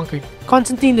just conquered.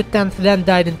 Constantine X then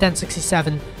died in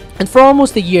 1067, and for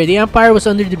almost a year the empire was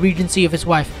under the regency of his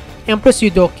wife, Empress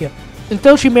Eudokia,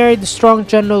 until she married the strong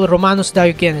general Romanus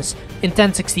Diogenes in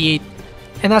 1068.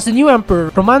 And as the new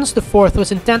emperor, Romanus IV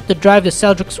was intent to drive the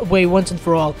Seljuks away once and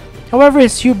for all. However,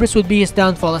 his hubris would be his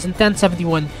downfall, as in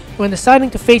 1071, when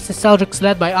deciding to face the Seljuks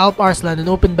led by Alp Arslan in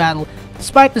open battle,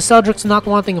 despite the Seljuks not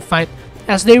wanting a fight,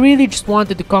 as they really just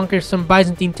wanted to conquer some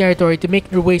Byzantine territory to make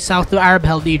their way south to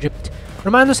Arab-held Egypt.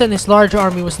 Romanus and his large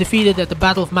army was defeated at the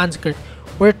Battle of Manzikert,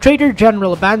 where a traitor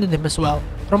general abandoned him as well.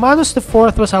 Romanus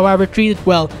IV was however treated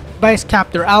well by his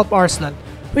captor Alp Arslan,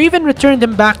 who even returned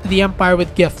him back to the empire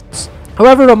with gifts.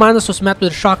 However, Romanus was met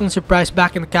with a shocking surprise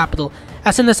back in the capital,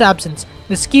 as in his absence,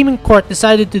 the scheming court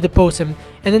decided to depose him,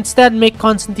 and instead make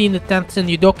Constantine X and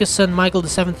Eudokia's son Michael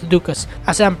VII Ducas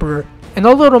as emperor. And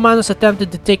although Romanus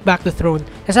attempted to take back the throne,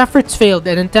 his efforts failed,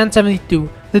 and in 1072,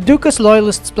 the Ducas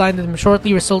loyalists blinded him,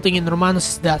 shortly resulting in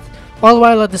Romanus' death, all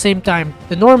while at the same time,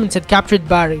 the Normans had captured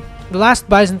Bari, the last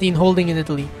Byzantine holding in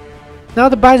Italy. Now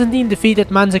the Byzantine defeat at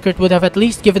Manzikert would have at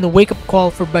least given a wake-up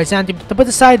call for Byzantium to put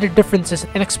aside their differences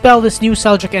and expel this new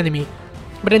Seljuk enemy.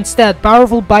 But instead,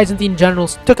 powerful Byzantine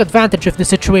generals took advantage of the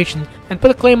situation and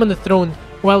put a claim on the throne,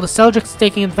 while the Seljuks,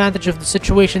 taking advantage of the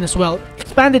situation as well,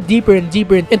 expanded deeper and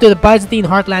deeper into the Byzantine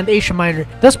heartland Asia Minor,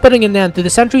 thus putting an end to the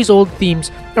centuries-old themes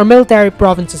or military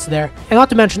provinces there. And not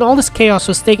to mention, all this chaos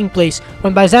was taking place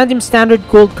when Byzantium's standard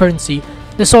gold currency,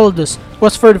 the solidus,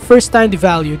 was for the first time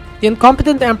devalued. The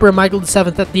incompetent Emperor Michael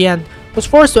VII at the end was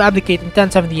forced to abdicate in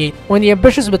 1078 when the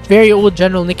ambitious but very old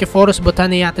general Nikephoros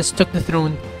Botaniates took the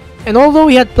throne. And although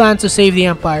he had plans to save the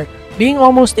empire, being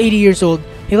almost 80 years old,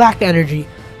 he lacked energy.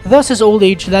 Thus his old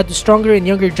age led to stronger and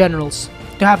younger generals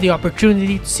to have the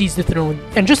opportunity to seize the throne.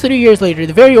 And just 3 years later,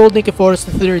 the very old Nikephoros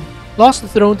III lost the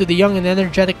throne to the young and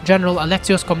energetic general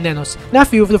Alexios Komnenos,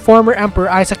 nephew of the former Emperor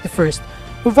Isaac I,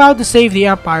 who vowed to save the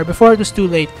empire before it was too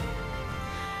late.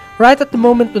 Right at the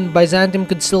moment when Byzantium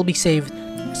could still be saved,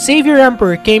 Savior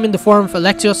Emperor came in the form of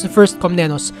Alexios I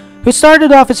Komnenos, who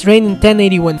started off his reign in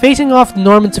 1081, facing off the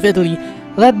Normans of Italy,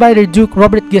 led by their Duke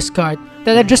Robert Guiscard,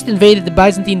 that had just invaded the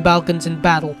Byzantine Balkans in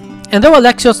battle. And though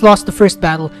Alexios lost the first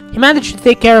battle, he managed to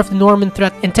take care of the Norman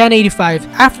threat in 1085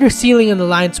 after sealing an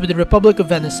alliance with the Republic of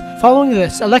Venice. Following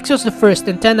this, Alexios I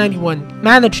in 1091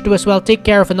 managed to as well take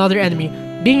care of another enemy,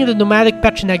 being the nomadic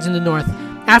Pechenegs in the north,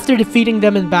 after defeating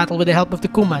them in battle with the help of the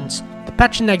Cumans, the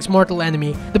Pechenegs' mortal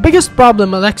enemy. The biggest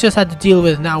problem Alexios had to deal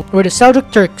with now were the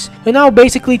Seljuk Turks, who now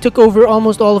basically took over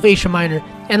almost all of Asia Minor,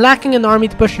 and lacking an army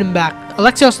to push them back,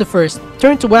 Alexios I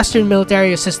turned to Western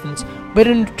military assistance, but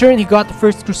in return he got the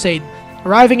First Crusade,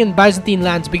 arriving in Byzantine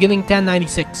lands beginning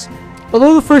 1096.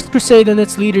 Although the First Crusade and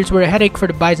its leaders were a headache for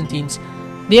the Byzantines,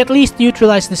 they at least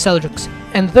neutralized the Seljuks,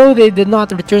 and though they did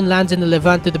not return lands in the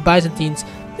Levant to the Byzantines,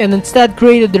 and instead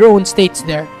created their own states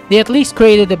there, they at least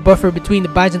created a buffer between the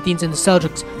Byzantines and the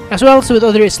Seljuks, as well as with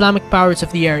other Islamic powers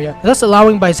of the area, thus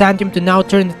allowing Byzantium to now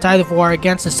turn the tide of war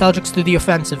against the Seljuks to the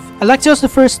offensive. Alexios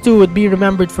I too would be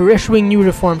remembered for issuing new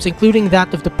reforms, including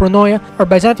that of the Pronoia, or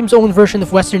Byzantium's own version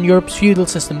of Western Europe's feudal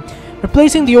system,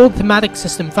 replacing the old thematic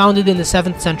system founded in the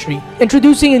 7th century,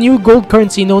 introducing a new gold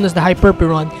currency known as the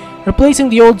Hyperperon, replacing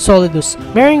the old solidus,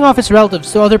 marrying off his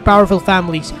relatives to other powerful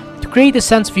families to create a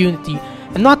sense of unity,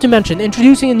 and not to mention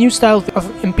introducing a new style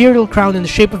of imperial crown in the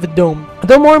shape of a dome.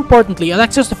 Though more importantly,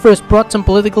 Alexios I brought some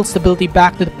political stability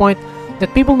back to the point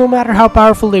that people, no matter how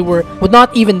powerful they were, would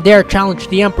not even dare challenge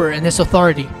the emperor and his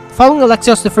authority. Following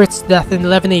Alexios I's death in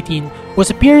 1118 was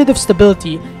a period of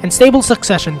stability and stable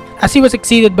succession, as he was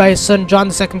succeeded by his son John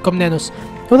II Komnenos,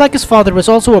 who like his father was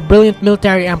also a brilliant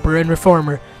military emperor and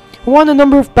reformer, who won a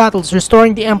number of battles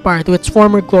restoring the empire to its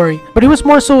former glory, but he was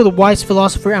more so the wise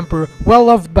philosopher emperor, well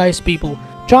loved by his people.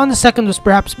 John II was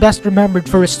perhaps best remembered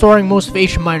for restoring most of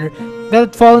Asia Minor that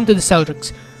had fallen to the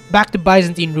Seljuks, back to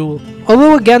Byzantine rule.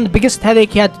 Although again the biggest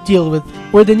headache he had to deal with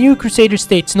were the new Crusader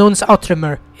states known as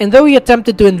Outremer, and though he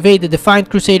attempted to invade the defiant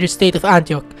Crusader state of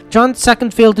Antioch, John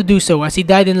II failed to do so as he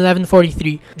died in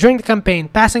 1143 during the campaign,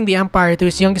 passing the empire to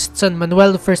his youngest son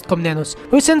Manuel I Komnenos,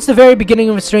 who since the very beginning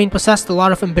of his reign possessed a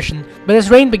lot of ambition, but his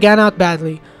reign began out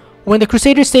badly when the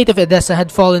Crusader state of Edessa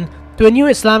had fallen to a new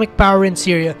Islamic power in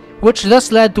Syria, which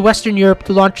thus led to Western Europe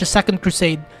to launch a second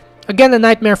crusade. Again a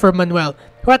nightmare for Manuel,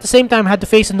 who at the same time had to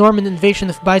face a Norman invasion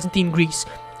of Byzantine Greece,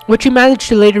 which he managed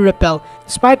to later repel,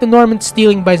 despite the Normans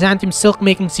stealing Byzantium's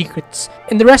silk-making secrets.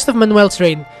 In the rest of Manuel's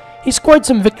reign, he scored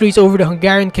some victories over the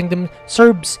Hungarian kingdom,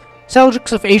 Serbs,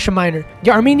 Seljuks of Asia Minor,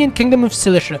 the Armenian kingdom of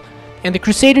Cilicia, and the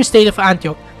Crusader state of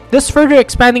Antioch, thus further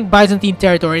expanding Byzantine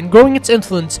territory and growing its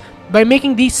influence by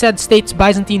making these said states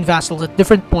Byzantine vassals at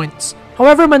different points.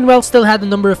 However, Manuel still had a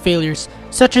number of failures,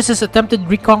 such as his attempted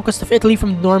reconquest of Italy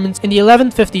from the Normans in the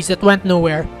 1150s that went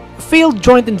nowhere, a failed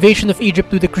joint invasion of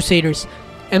Egypt with the Crusaders,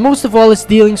 and most of all his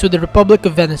dealings with the Republic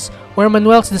of Venice, where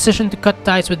Manuel's decision to cut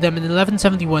ties with them in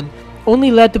 1171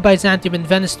 only led to Byzantium and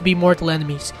Venice to be mortal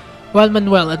enemies, while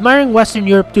Manuel, admiring Western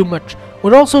Europe too much,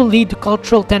 would also lead to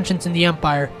cultural tensions in the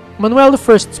empire. Manuel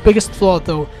I's biggest flaw,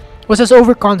 though, was his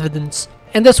overconfidence,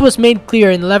 and this was made clear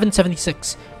in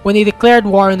 1176, when he declared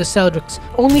war on the Seljuks,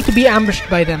 only to be ambushed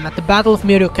by them at the Battle of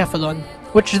Myriokephalon,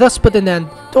 which thus put an end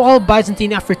to all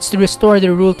Byzantine efforts to restore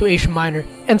their rule to Asia Minor.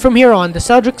 And from here on, the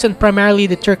Seljuks and primarily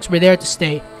the Turks were there to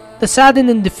stay. The saddened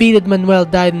and defeated Manuel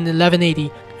died in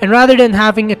 1180, and rather than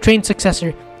having a trained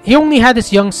successor, he only had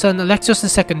his young son Alexios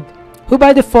II, who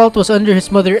by default was under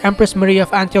his mother Empress Maria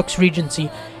of Antioch's regency,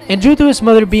 and due to his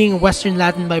mother being a Western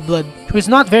Latin by blood, she was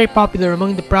not very popular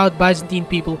among the proud Byzantine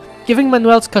people, giving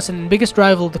Manuel's cousin and biggest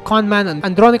rival, the conman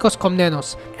Andronikos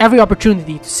Komnenos, every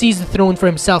opportunity to seize the throne for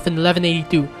himself in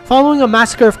 1182. Following a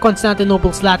massacre of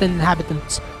Constantinople's Latin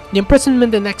inhabitants, the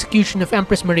imprisonment and execution of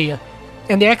Empress Maria,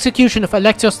 and the execution of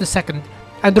Alexios II,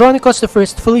 Andronikos I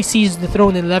fully seized the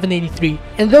throne in 1183,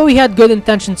 and though he had good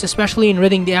intentions, especially in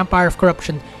ridding the empire of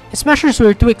corruption, his measures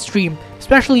were too extreme,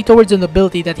 especially towards the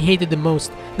nobility that he hated the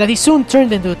most, that he soon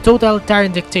turned into a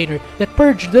totalitarian dictator that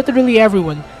purged literally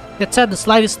everyone that said the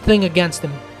slightest thing against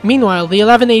him. Meanwhile, the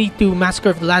 1182 massacre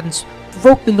of the Latins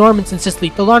provoked the Normans in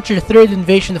Sicily to launch their third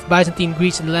invasion of Byzantine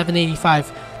Greece in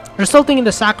 1185, resulting in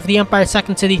the sack of the empire's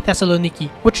second city, Thessaloniki,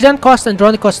 which then caused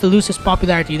Andronikos to lose his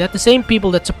popularity that the same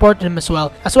people that supported him as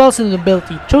well as the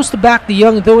nobility, chose to back the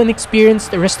young though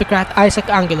inexperienced aristocrat Isaac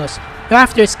Angelos, who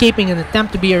after escaping an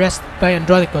attempt to be arrested by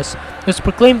Andronikos, was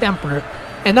proclaimed emperor,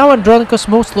 and now Andronikos'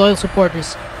 most loyal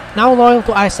supporters, now loyal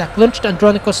to Isaac, lynched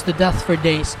Andronikos to death for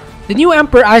days, The new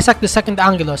Emperor Isaac II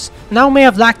Angelos now may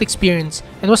have lacked experience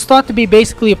and was thought to be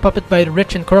basically a puppet by the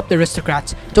rich and corrupt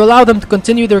aristocrats to allow them to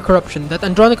continue their corruption that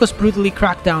Andronicus brutally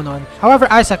cracked down on. However,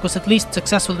 Isaac was at least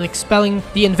successful in expelling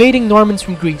the invading Normans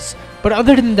from Greece. But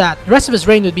other than that, the rest of his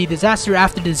reign would be disaster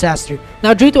after disaster.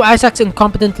 Now, due to Isaac's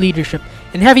incompetent leadership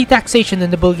and heavy taxation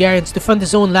on the Bulgarians to fund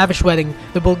his own lavish wedding,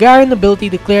 the Bulgarian nobility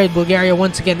declared Bulgaria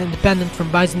once again independent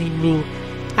from Byzantine rule,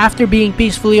 after being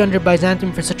peacefully under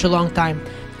Byzantium for such a long time,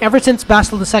 ever since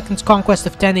Basil II's conquest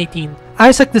of 1018.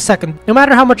 Isaac II, no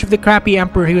matter how much of the crappy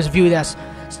emperor he was viewed as,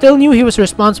 still knew he was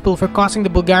responsible for causing the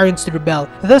Bulgarians to rebel.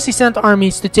 Thus he sent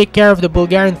armies to take care of the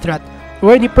Bulgarian threat,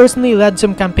 where he personally led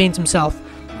some campaigns himself,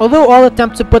 although all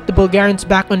attempts to put the Bulgarians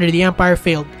back under the empire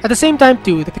failed. At the same time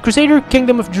too, the Crusader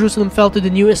kingdom of Jerusalem fell to the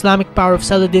new Islamic power of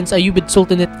Saladin's Ayyubid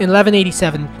Sultanate in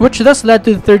 1187, which thus led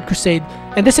to the Third Crusade,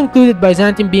 and this included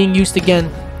Byzantium being used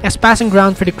again as passing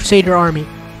ground for the Crusader army.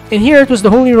 And here it was the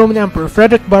Holy Roman Emperor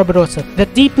Frederick Barbarossa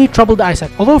that deeply troubled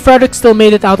Isaac. Although Frederick still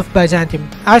made it out of Byzantium,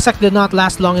 Isaac did not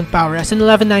last long in power, as in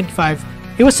 1195,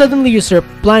 he was suddenly usurped,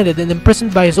 blinded, and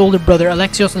imprisoned by his older brother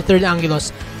Alexios III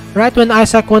Angelos, right when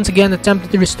Isaac once again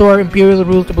attempted to restore imperial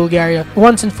rule to Bulgaria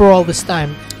once and for all this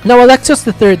time. Now Alexios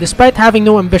III, despite having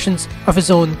no ambitions of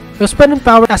his own, was put in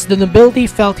power as the nobility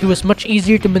felt he was much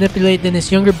easier to manipulate than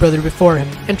his younger brother before him.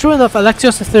 And true enough,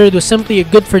 Alexios III was simply a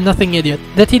good-for-nothing idiot,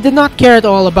 that he did not care at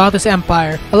all about his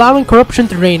empire, allowing corruption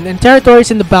to reign and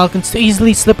territories in the Balkans to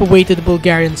easily slip away to the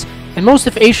Bulgarians, and most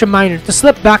of Asia Minor to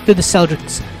slip back to the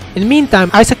Seljuks. In the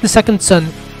meantime, Isaac II's son,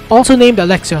 also named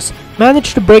Alexios,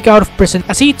 managed to break out of prison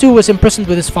as he too was imprisoned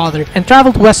with his father and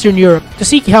traveled to Western Europe to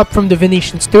seek help from the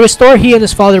Venetians to restore he and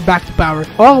his father back to power,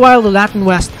 all while the Latin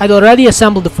West had already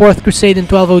assembled the Fourth Crusade in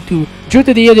 1202 due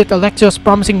to the idiot Alexios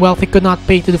promising wealth he could not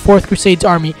pay to the Fourth Crusade's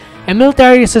army and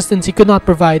military assistance he could not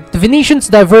provide. The Venetians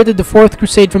diverted the Fourth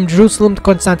Crusade from Jerusalem to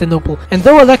Constantinople, and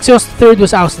though Alexios III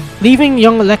was ousted, leaving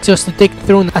young Alexios to take the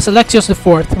throne as Alexios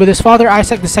IV, with his father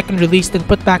Isaac II released and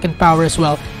put back in power as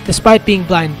well, despite being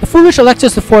blind. The foolish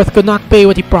Alexios IV could not pay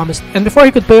what he promised, and before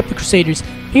he could pay up the Crusaders,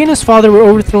 he and his father were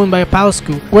overthrown by a palace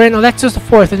coup, wherein Alexios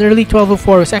IV in early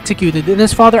 1204 was executed, and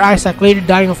his father Isaac later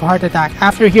dying of a heart attack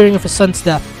after hearing of his son's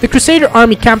death. The Crusader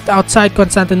army camped outside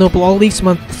Constantinople all these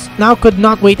months now could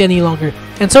not wait any longer,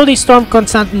 and so they stormed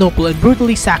Constantinople and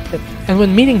brutally sacked it, and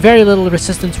when meeting very little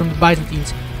resistance from the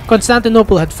Byzantines,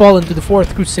 Constantinople had fallen to the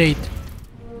Fourth Crusade.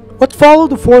 What followed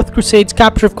the Fourth Crusade's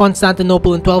capture of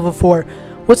Constantinople in 1204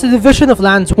 was the division of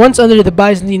lands once under the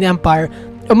Byzantine Empire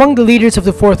among the leaders of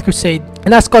the Fourth Crusade,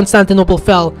 and as Constantinople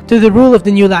fell to the rule of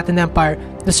the new Latin Empire,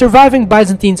 the surviving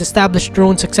Byzantines established their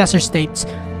own successor states,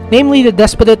 namely the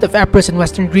Despotate of Epirus in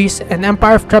western Greece and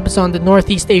Empire of Trebizond in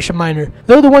northeast Asia Minor,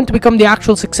 though the one to become the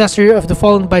actual successor of the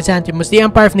fallen Byzantium was the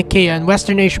Empire of Nicaea in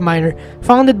western Asia Minor,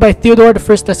 founded by Theodore I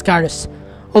Lascaris,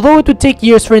 although it would take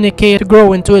years for Nicaea to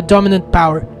grow into a dominant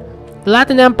power. The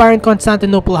Latin Empire in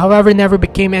Constantinople, however, never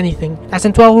became anything, as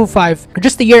in 1205, or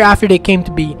just a year after they came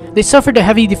to be, they suffered a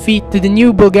heavy defeat to the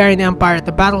new Bulgarian Empire at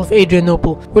the Battle of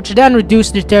Adrianople, which then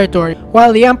reduced their territory,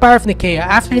 while the Empire of Nicaea,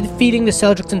 after defeating the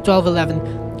Seljuks in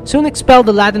 1211, soon expelled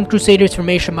the Latin Crusaders from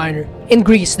Asia Minor. In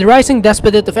Greece, the rising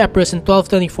Despotate of Epirus in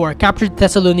 1224 captured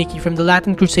Thessaloniki from the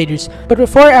Latin Crusaders, but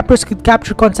before Epirus could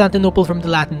capture Constantinople from the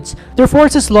Latins, their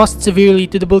forces lost severely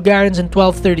to the Bulgarians in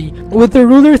 1230, with their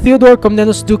ruler Theodore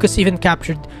Komnenos Ducas even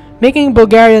captured, making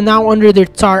Bulgaria now under their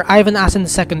Tsar Ivan Asen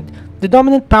II, the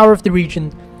dominant power of the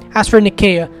region. As for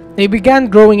Nicaea, they began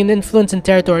growing in influence and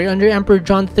territory under Emperor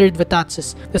John III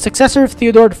Vatatzes, the successor of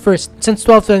Theodore I since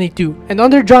 1222, and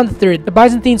under John III, the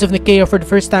Byzantines of Nicaea for the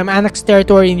first time annexed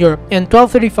territory in Europe. In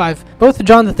 1235, both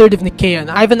John III of Nicaea and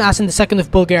Ivan Asen II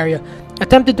of Bulgaria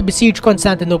attempted to besiege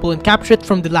Constantinople and capture it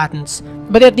from the Latins,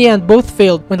 but at the end both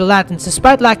failed when the Latins,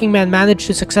 despite lacking men, managed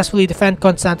to successfully defend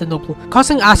Constantinople,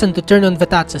 causing Asen to turn on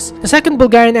Vatatzes. The Second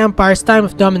Bulgarian Empire's time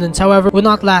of dominance, however, would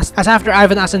not last, as after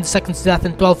Ivan Asen II's death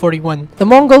in 1241, the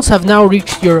Mongols have now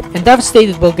reached Europe and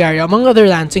devastated Bulgaria, among other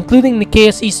lands, including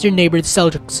Nicaea's eastern neighbor, the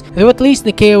Seljuks, though at least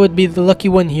Nicaea would be the lucky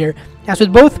one here. As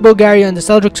with both Bulgaria and the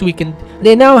Seljuks weakened,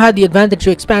 they now had the advantage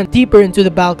to expand deeper into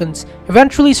the Balkans,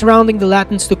 eventually surrounding the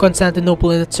Latins to Constantinople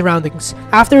and its surroundings.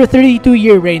 After a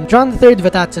 32-year reign, John III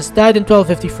Vatatzes died in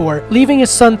 1254, leaving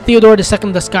his son Theodore II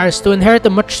Lascaris to inherit a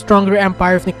much stronger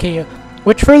empire of Nicaea,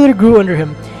 which further grew under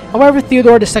him. However,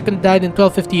 Theodore II died in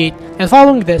 1258, and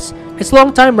following this, his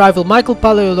longtime rival Michael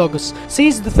Palaiologos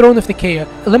seized the throne of Nicaea,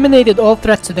 eliminated all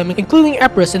threats to them, including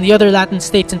Epirus and the other Latin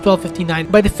states in 1259,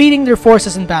 by defeating their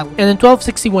forces in battle, and in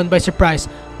 1261, by surprise,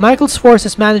 Michael's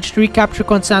forces managed to recapture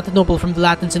Constantinople from the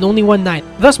Latins in only one night.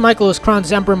 Thus, Michael was crowned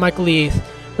as Emperor Michael VIII,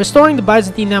 restoring the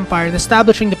Byzantine Empire and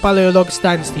establishing the Palaiologos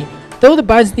dynasty, Though the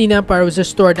Byzantine Empire was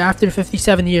restored after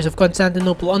 57 years of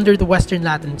Constantinople under the Western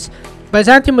Latins,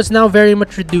 Byzantium was now very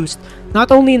much reduced,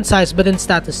 not only in size but in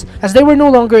status, as they were no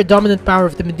longer a dominant power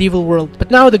of the medieval world, but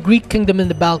now the Greek kingdom in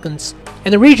the Balkans,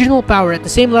 and a regional power at the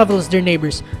same level as their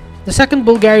neighbors, the Second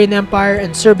Bulgarian Empire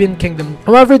and Serbian Kingdom.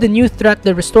 However, the new threat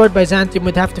the restored Byzantium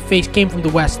would have to face came from the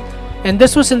west, and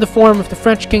this was in the form of the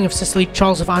French king of Sicily,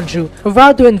 Charles of Anjou, who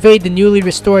vowed to invade the newly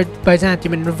restored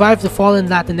Byzantium and revive the fallen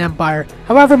Latin Empire.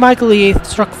 However, Michael VIII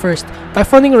struck first by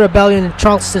funding a rebellion in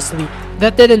Charles' Sicily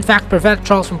that did in fact prevent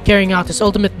Charles from carrying out his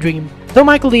ultimate dream. Though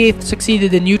Michael VIII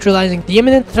succeeded in neutralizing the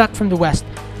imminent threat from the west,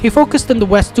 he focused on the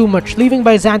west too much, leaving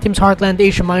Byzantium's heartland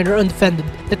Asia Minor undefended,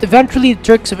 that eventually the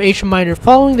Turks of Asia Minor,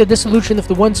 following the dissolution of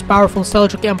the once powerful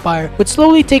Seljuk Empire, would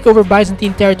slowly take over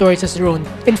Byzantine territories as their own,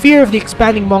 in fear of the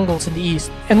expanding Mongols in the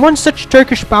east. And one such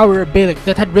Turkish power or Beylik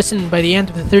that had risen by the end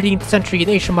of the 13th century in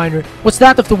Asia Minor was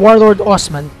that of the warlord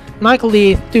Osman. Michael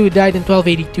VIII too died in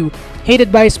 1282,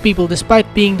 hated by his people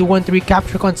despite being the one to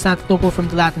recapture Constantinople from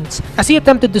the Latins, as he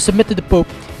attempted to submit to the Pope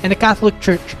and the Catholic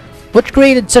Church, which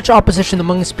created such opposition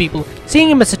among his people, seeing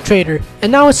him as a traitor.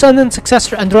 And now his son and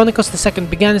successor Andronicus II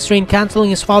began his reign cancelling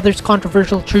his father's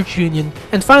controversial church union,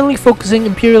 and finally focusing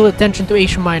imperial attention to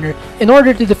Asia Minor in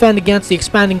order to defend against the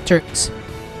expanding Turks.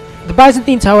 The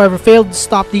Byzantines, however, failed to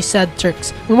stop these sad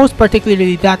Turks, and most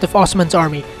particularly that of Osman's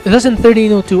army. Thus in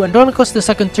 1302, Andronicus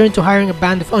II turned to hiring a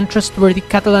band of untrustworthy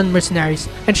Catalan mercenaries,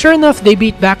 and sure enough they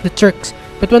beat back the Turks,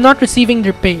 but when not receiving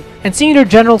their pay, and seeing their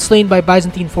general slain by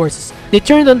Byzantine forces, they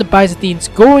turned on the Byzantines,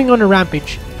 going on a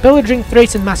rampage, pillaging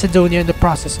Thrace and Macedonia in the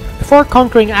process, before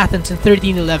conquering Athens in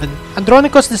 1311.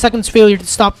 Andronicus II's failure to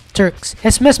stop the Turks,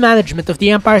 his mismanagement of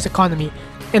the empire's economy,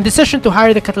 and decision to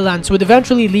hire the Catalans would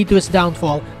eventually lead to his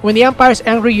downfall, when the empire's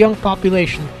angry young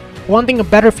population, wanting a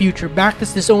better future, backed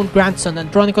his disowned grandson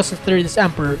Andronicus III as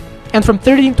emperor. And from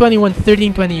 1321 to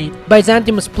 1328,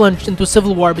 Byzantium was plunged into a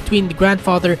civil war between the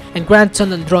grandfather and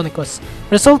grandson Andronicus,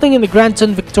 resulting in the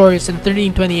grandson victorious in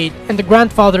 1328 and the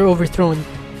grandfather overthrown.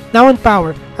 Now in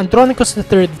power, Andronicus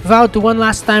III vowed to one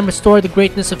last time restore the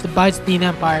greatness of the Byzantine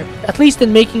Empire, at least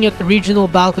in making it a regional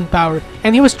Balkan power,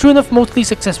 and he was true enough mostly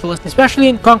successful, especially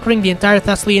in conquering the entire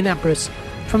Thessalian Epirus,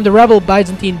 from the rebel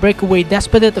Byzantine breakaway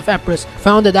Despotate of Epirus,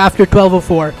 founded after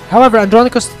 1204. However,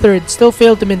 Andronicus III still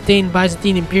failed to maintain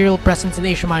Byzantine imperial presence in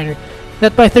Asia Minor,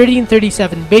 that by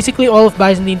 1337, basically all of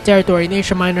Byzantine territory in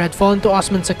Asia Minor had fallen to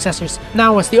Osman successors,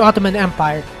 now as the Ottoman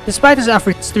Empire. Despite his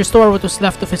efforts to restore what was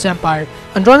left of his empire,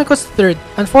 Andronicus III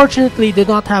unfortunately did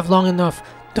not have long enough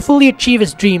to fully achieve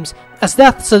his dreams, as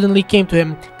death suddenly came to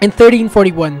him in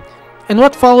 1341, and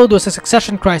what followed was a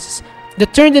succession crisis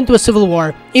that turned into a civil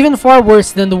war, even far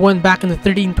worse than the one back in the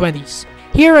 1320s.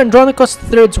 Here, Andronicus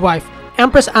III's wife,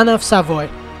 Empress Anna of Savoy,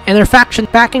 and her faction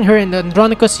backing her and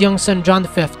Andronicus' young son John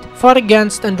V, fought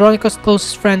against Andronicus'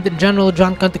 closest friend and general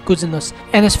John Cantacuzene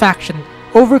and his faction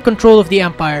over control of the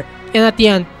empire, and at the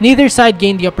end, neither side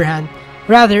gained the upper hand.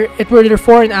 Rather, it were their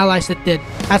foreign allies that did,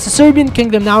 as the Serbian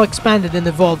kingdom now expanded and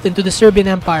evolved into the Serbian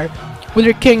Empire, with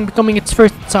their king becoming its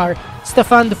first Tsar,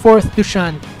 Stefan IV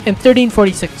Dusan, in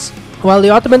 1346. While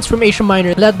the Ottomans from Asia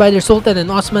Minor, led by their Sultan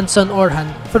and Osman's son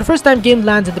Orhan, for the first time gained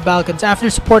lands in the Balkans after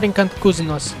supporting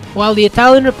Cantacuzene, while the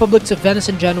Italian republics of Venice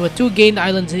and Genoa too gained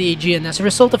islands in the Aegean as a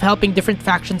result of helping different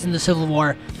factions in the civil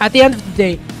war. At the end of the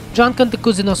day, John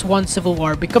Cantacuzene won civil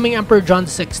war, becoming Emperor John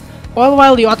VI, all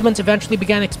while the Ottomans eventually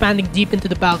began expanding deep into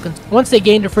the Balkans once they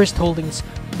gained their first holdings.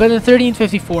 But in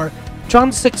 1354,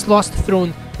 John VI lost the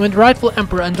throne when the rightful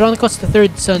emperor Andronicus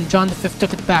III's son John V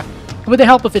took it back, with the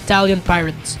help of Italian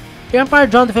pirates. The empire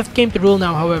John V came to rule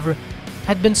now, however,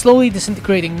 had been slowly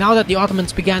disintegrating now that the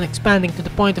Ottomans began expanding to the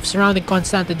point of surrounding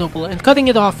Constantinople and cutting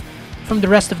it off from the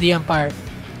rest of the empire.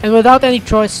 And without any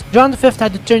choice, John V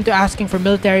had to turn to asking for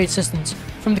military assistance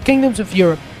from the kingdoms of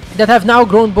Europe that have now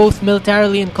grown both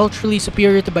militarily and culturally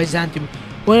superior to Byzantium,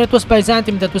 when it was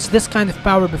Byzantium that was this kind of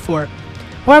power before.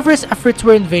 However, his efforts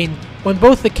were in vain when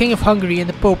both the King of Hungary and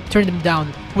the Pope turned him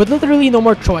down, with literally no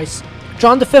more choice.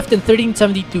 John V in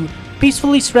 1372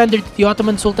 peacefully surrendered to the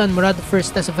Ottoman Sultan Murad I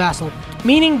as a vassal,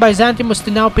 meaning Byzantium was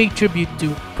to now pay tribute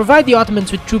to, provide the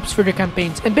Ottomans with troops for their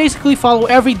campaigns, and basically follow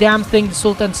every damn thing the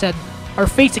Sultan said, or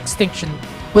face extinction.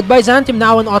 With Byzantium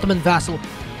now an Ottoman vassal,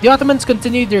 the Ottomans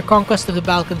continued their conquest of the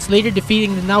Balkans, later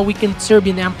defeating the now weakened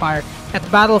Serbian Empire at the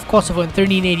Battle of Kosovo in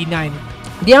 1389.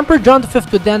 The Emperor John V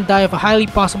would then die of a highly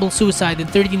possible suicide in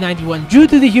 1391 due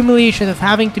to the humiliation of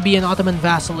having to be an Ottoman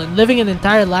vassal and living an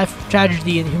entire life of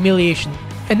tragedy and humiliation.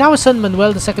 And now his son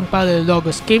Manuel II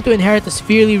Palaiologos came to inherit a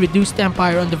severely reduced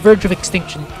empire on the verge of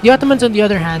extinction. The Ottomans, on the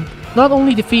other hand, not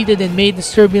only defeated and made the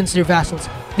Serbians their vassals,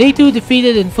 They too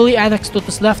defeated and fully annexed what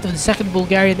was left of the Second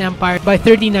Bulgarian Empire by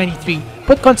 1393,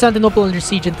 put Constantinople under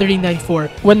siege in 1394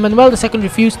 when Manuel II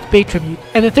refused to pay tribute,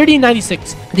 and in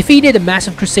 1396 defeated a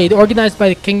massive crusade organized by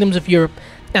the kingdoms of Europe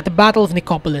at the Battle of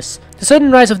Nicopolis. The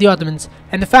sudden rise of the Ottomans,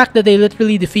 and the fact that they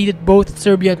literally defeated both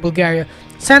Serbia and Bulgaria,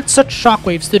 sent such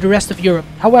shockwaves to the rest of Europe.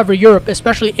 However, Europe,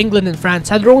 especially England and France,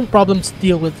 had their own problems to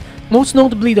deal with, most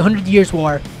notably the 100 Years'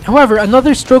 War. However,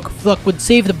 another stroke of luck would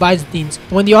save the Byzantines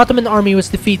when the Ottoman army was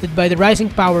defeated by the rising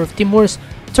power of Timur's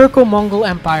Turco-Mongol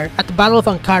Empire at the Battle of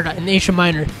Ankara in Asia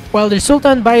Minor, while their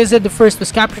Sultan Bayezid I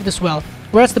was captured as well,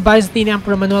 whereas the Byzantine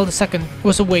Emperor Manuel II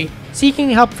was away, seeking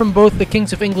help from both the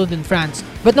kings of England and France.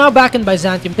 But now back in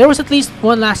Byzantium, there was at least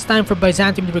one last time for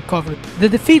Byzantium to recover. The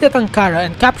defeat at Ankara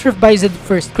and capture of Bayezid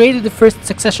I created the first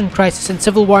succession crisis and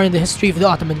civil war in the history of the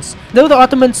Ottomans, though the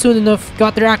Ottomans soon enough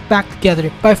got their act back together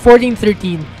by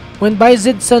 1413, when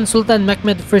Bayezid's son Sultan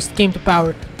Mehmed I came to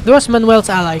power, thus Manuel's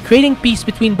ally, creating peace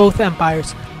between both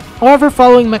empires. However,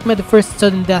 following Mehmed I's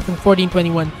sudden death in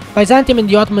 1421, Byzantium and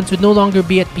the Ottomans would no longer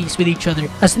be at peace with each other,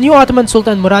 as the new Ottoman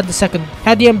Sultan Murad II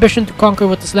had the ambition to conquer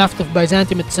what was left of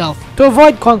Byzantium itself. To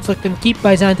avoid conflict and keep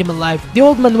Byzantium alive, the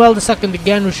old Manuel II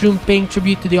again resumed paying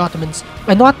tribute to the Ottomans,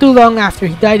 and not too long after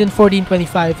he died in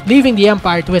 1425, leaving the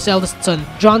empire to his eldest son,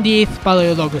 John VIII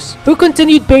Palaiologos, who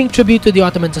continued paying tribute to the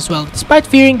Ottomans as well, despite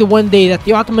fearing the one day that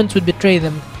the Ottomans would betray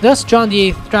them. Thus, John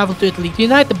VIII traveled to Italy to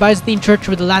unite the Byzantine Church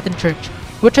with the Latin Church,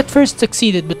 which at first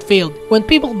succeeded but failed when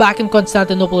people back in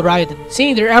Constantinople rioted,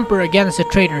 seeing their emperor again as a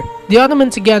traitor. The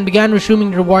Ottomans again began resuming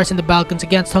their wars in the Balkans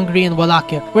against Hungary and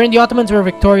Wallachia, wherein the Ottomans were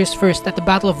victorious first at the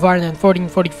Battle of Varna in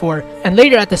 1444, and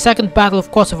later at the Second Battle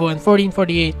of Kosovo in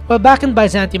 1448. While back in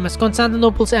Byzantium, as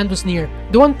Constantinople's end was near,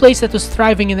 the one place that was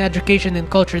thriving in education and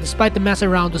culture despite the mess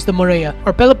around was the Morea,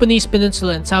 or Peloponnese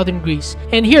Peninsula in southern Greece,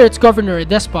 and here its governor, a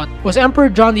despot, was Emperor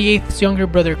John VIII's younger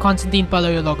brother Constantine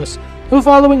Palaiologos, who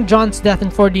following John's death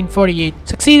in 1448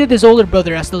 succeeded his older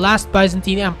brother as the last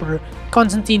Byzantine emperor,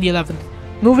 Constantine XI,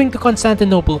 moving to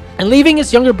Constantinople and leaving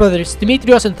his younger brothers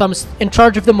Demetrios and Thomas in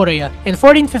charge of the Morea. In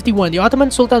 1451, the Ottoman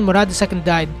Sultan Murad II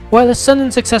died, while his son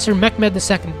and successor Mehmed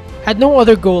II had no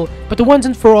other goal but to once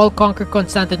and for all conquer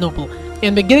Constantinople.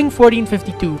 And beginning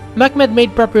 1452, Mehmed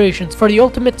made preparations for the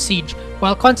ultimate siege,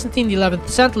 while Constantine XI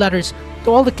sent letters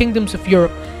to all the kingdoms of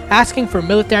Europe asking for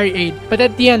military aid, but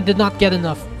at the end did not get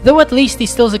enough. Though at least he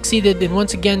still succeeded in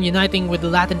once again uniting with the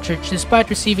Latin Church despite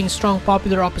receiving strong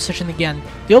popular opposition again.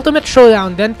 The ultimate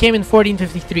showdown then came in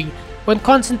 1453, when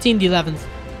Constantine XI,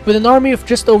 with an army of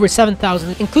just over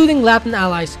 7,000, including Latin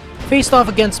allies, faced off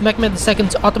against Mehmed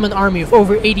II's Ottoman army of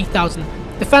over 80,000,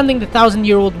 defending the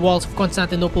 1,000-year-old walls of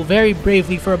Constantinople very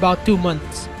bravely for about 2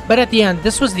 months. But at the end,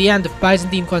 this was the end of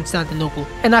Byzantine Constantinople,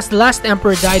 and as the last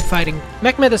emperor died fighting,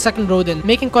 Mehmed II rode in,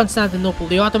 making Constantinople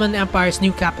the Ottoman Empire's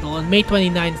new capital on May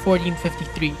 29,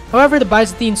 1453. However, the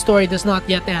Byzantine story does not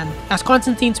yet end, as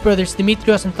Constantine's brothers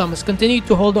Demetrios and Thomas continued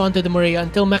to hold on to the Morea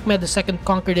until Mehmed II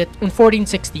conquered it in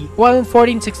 1460, while in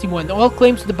 1461 all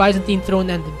claims to the Byzantine throne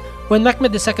ended when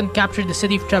Mehmed II captured the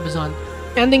city of Trebizond,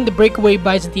 ending the breakaway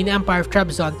Byzantine Empire of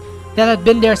Trebizond that had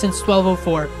been there since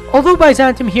 1204. Although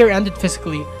Byzantium here ended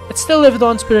physically, it still lived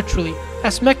on spiritually,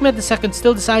 as Mehmed II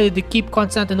still decided to keep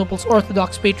Constantinople's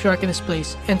Orthodox Patriarch in his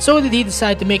place, and so did he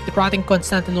decide to make the rotting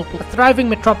Constantinople a thriving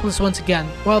metropolis once again,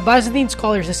 while Byzantine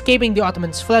scholars escaping the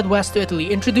Ottomans fled west to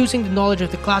Italy, introducing the knowledge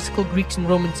of the classical Greeks and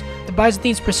Romans the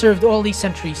Byzantines preserved all these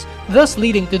centuries, thus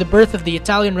leading to the birth of the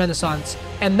Italian Renaissance.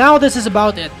 And now this is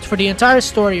about it for the entire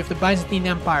story of the Byzantine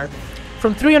Empire,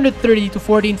 from 330 to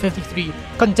 1453,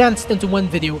 condensed into one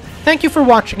video. Thank you for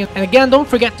watching it, and again don't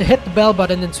forget to hit the bell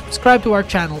button and subscribe to our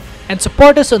channel, and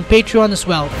support us on Patreon as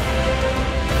well.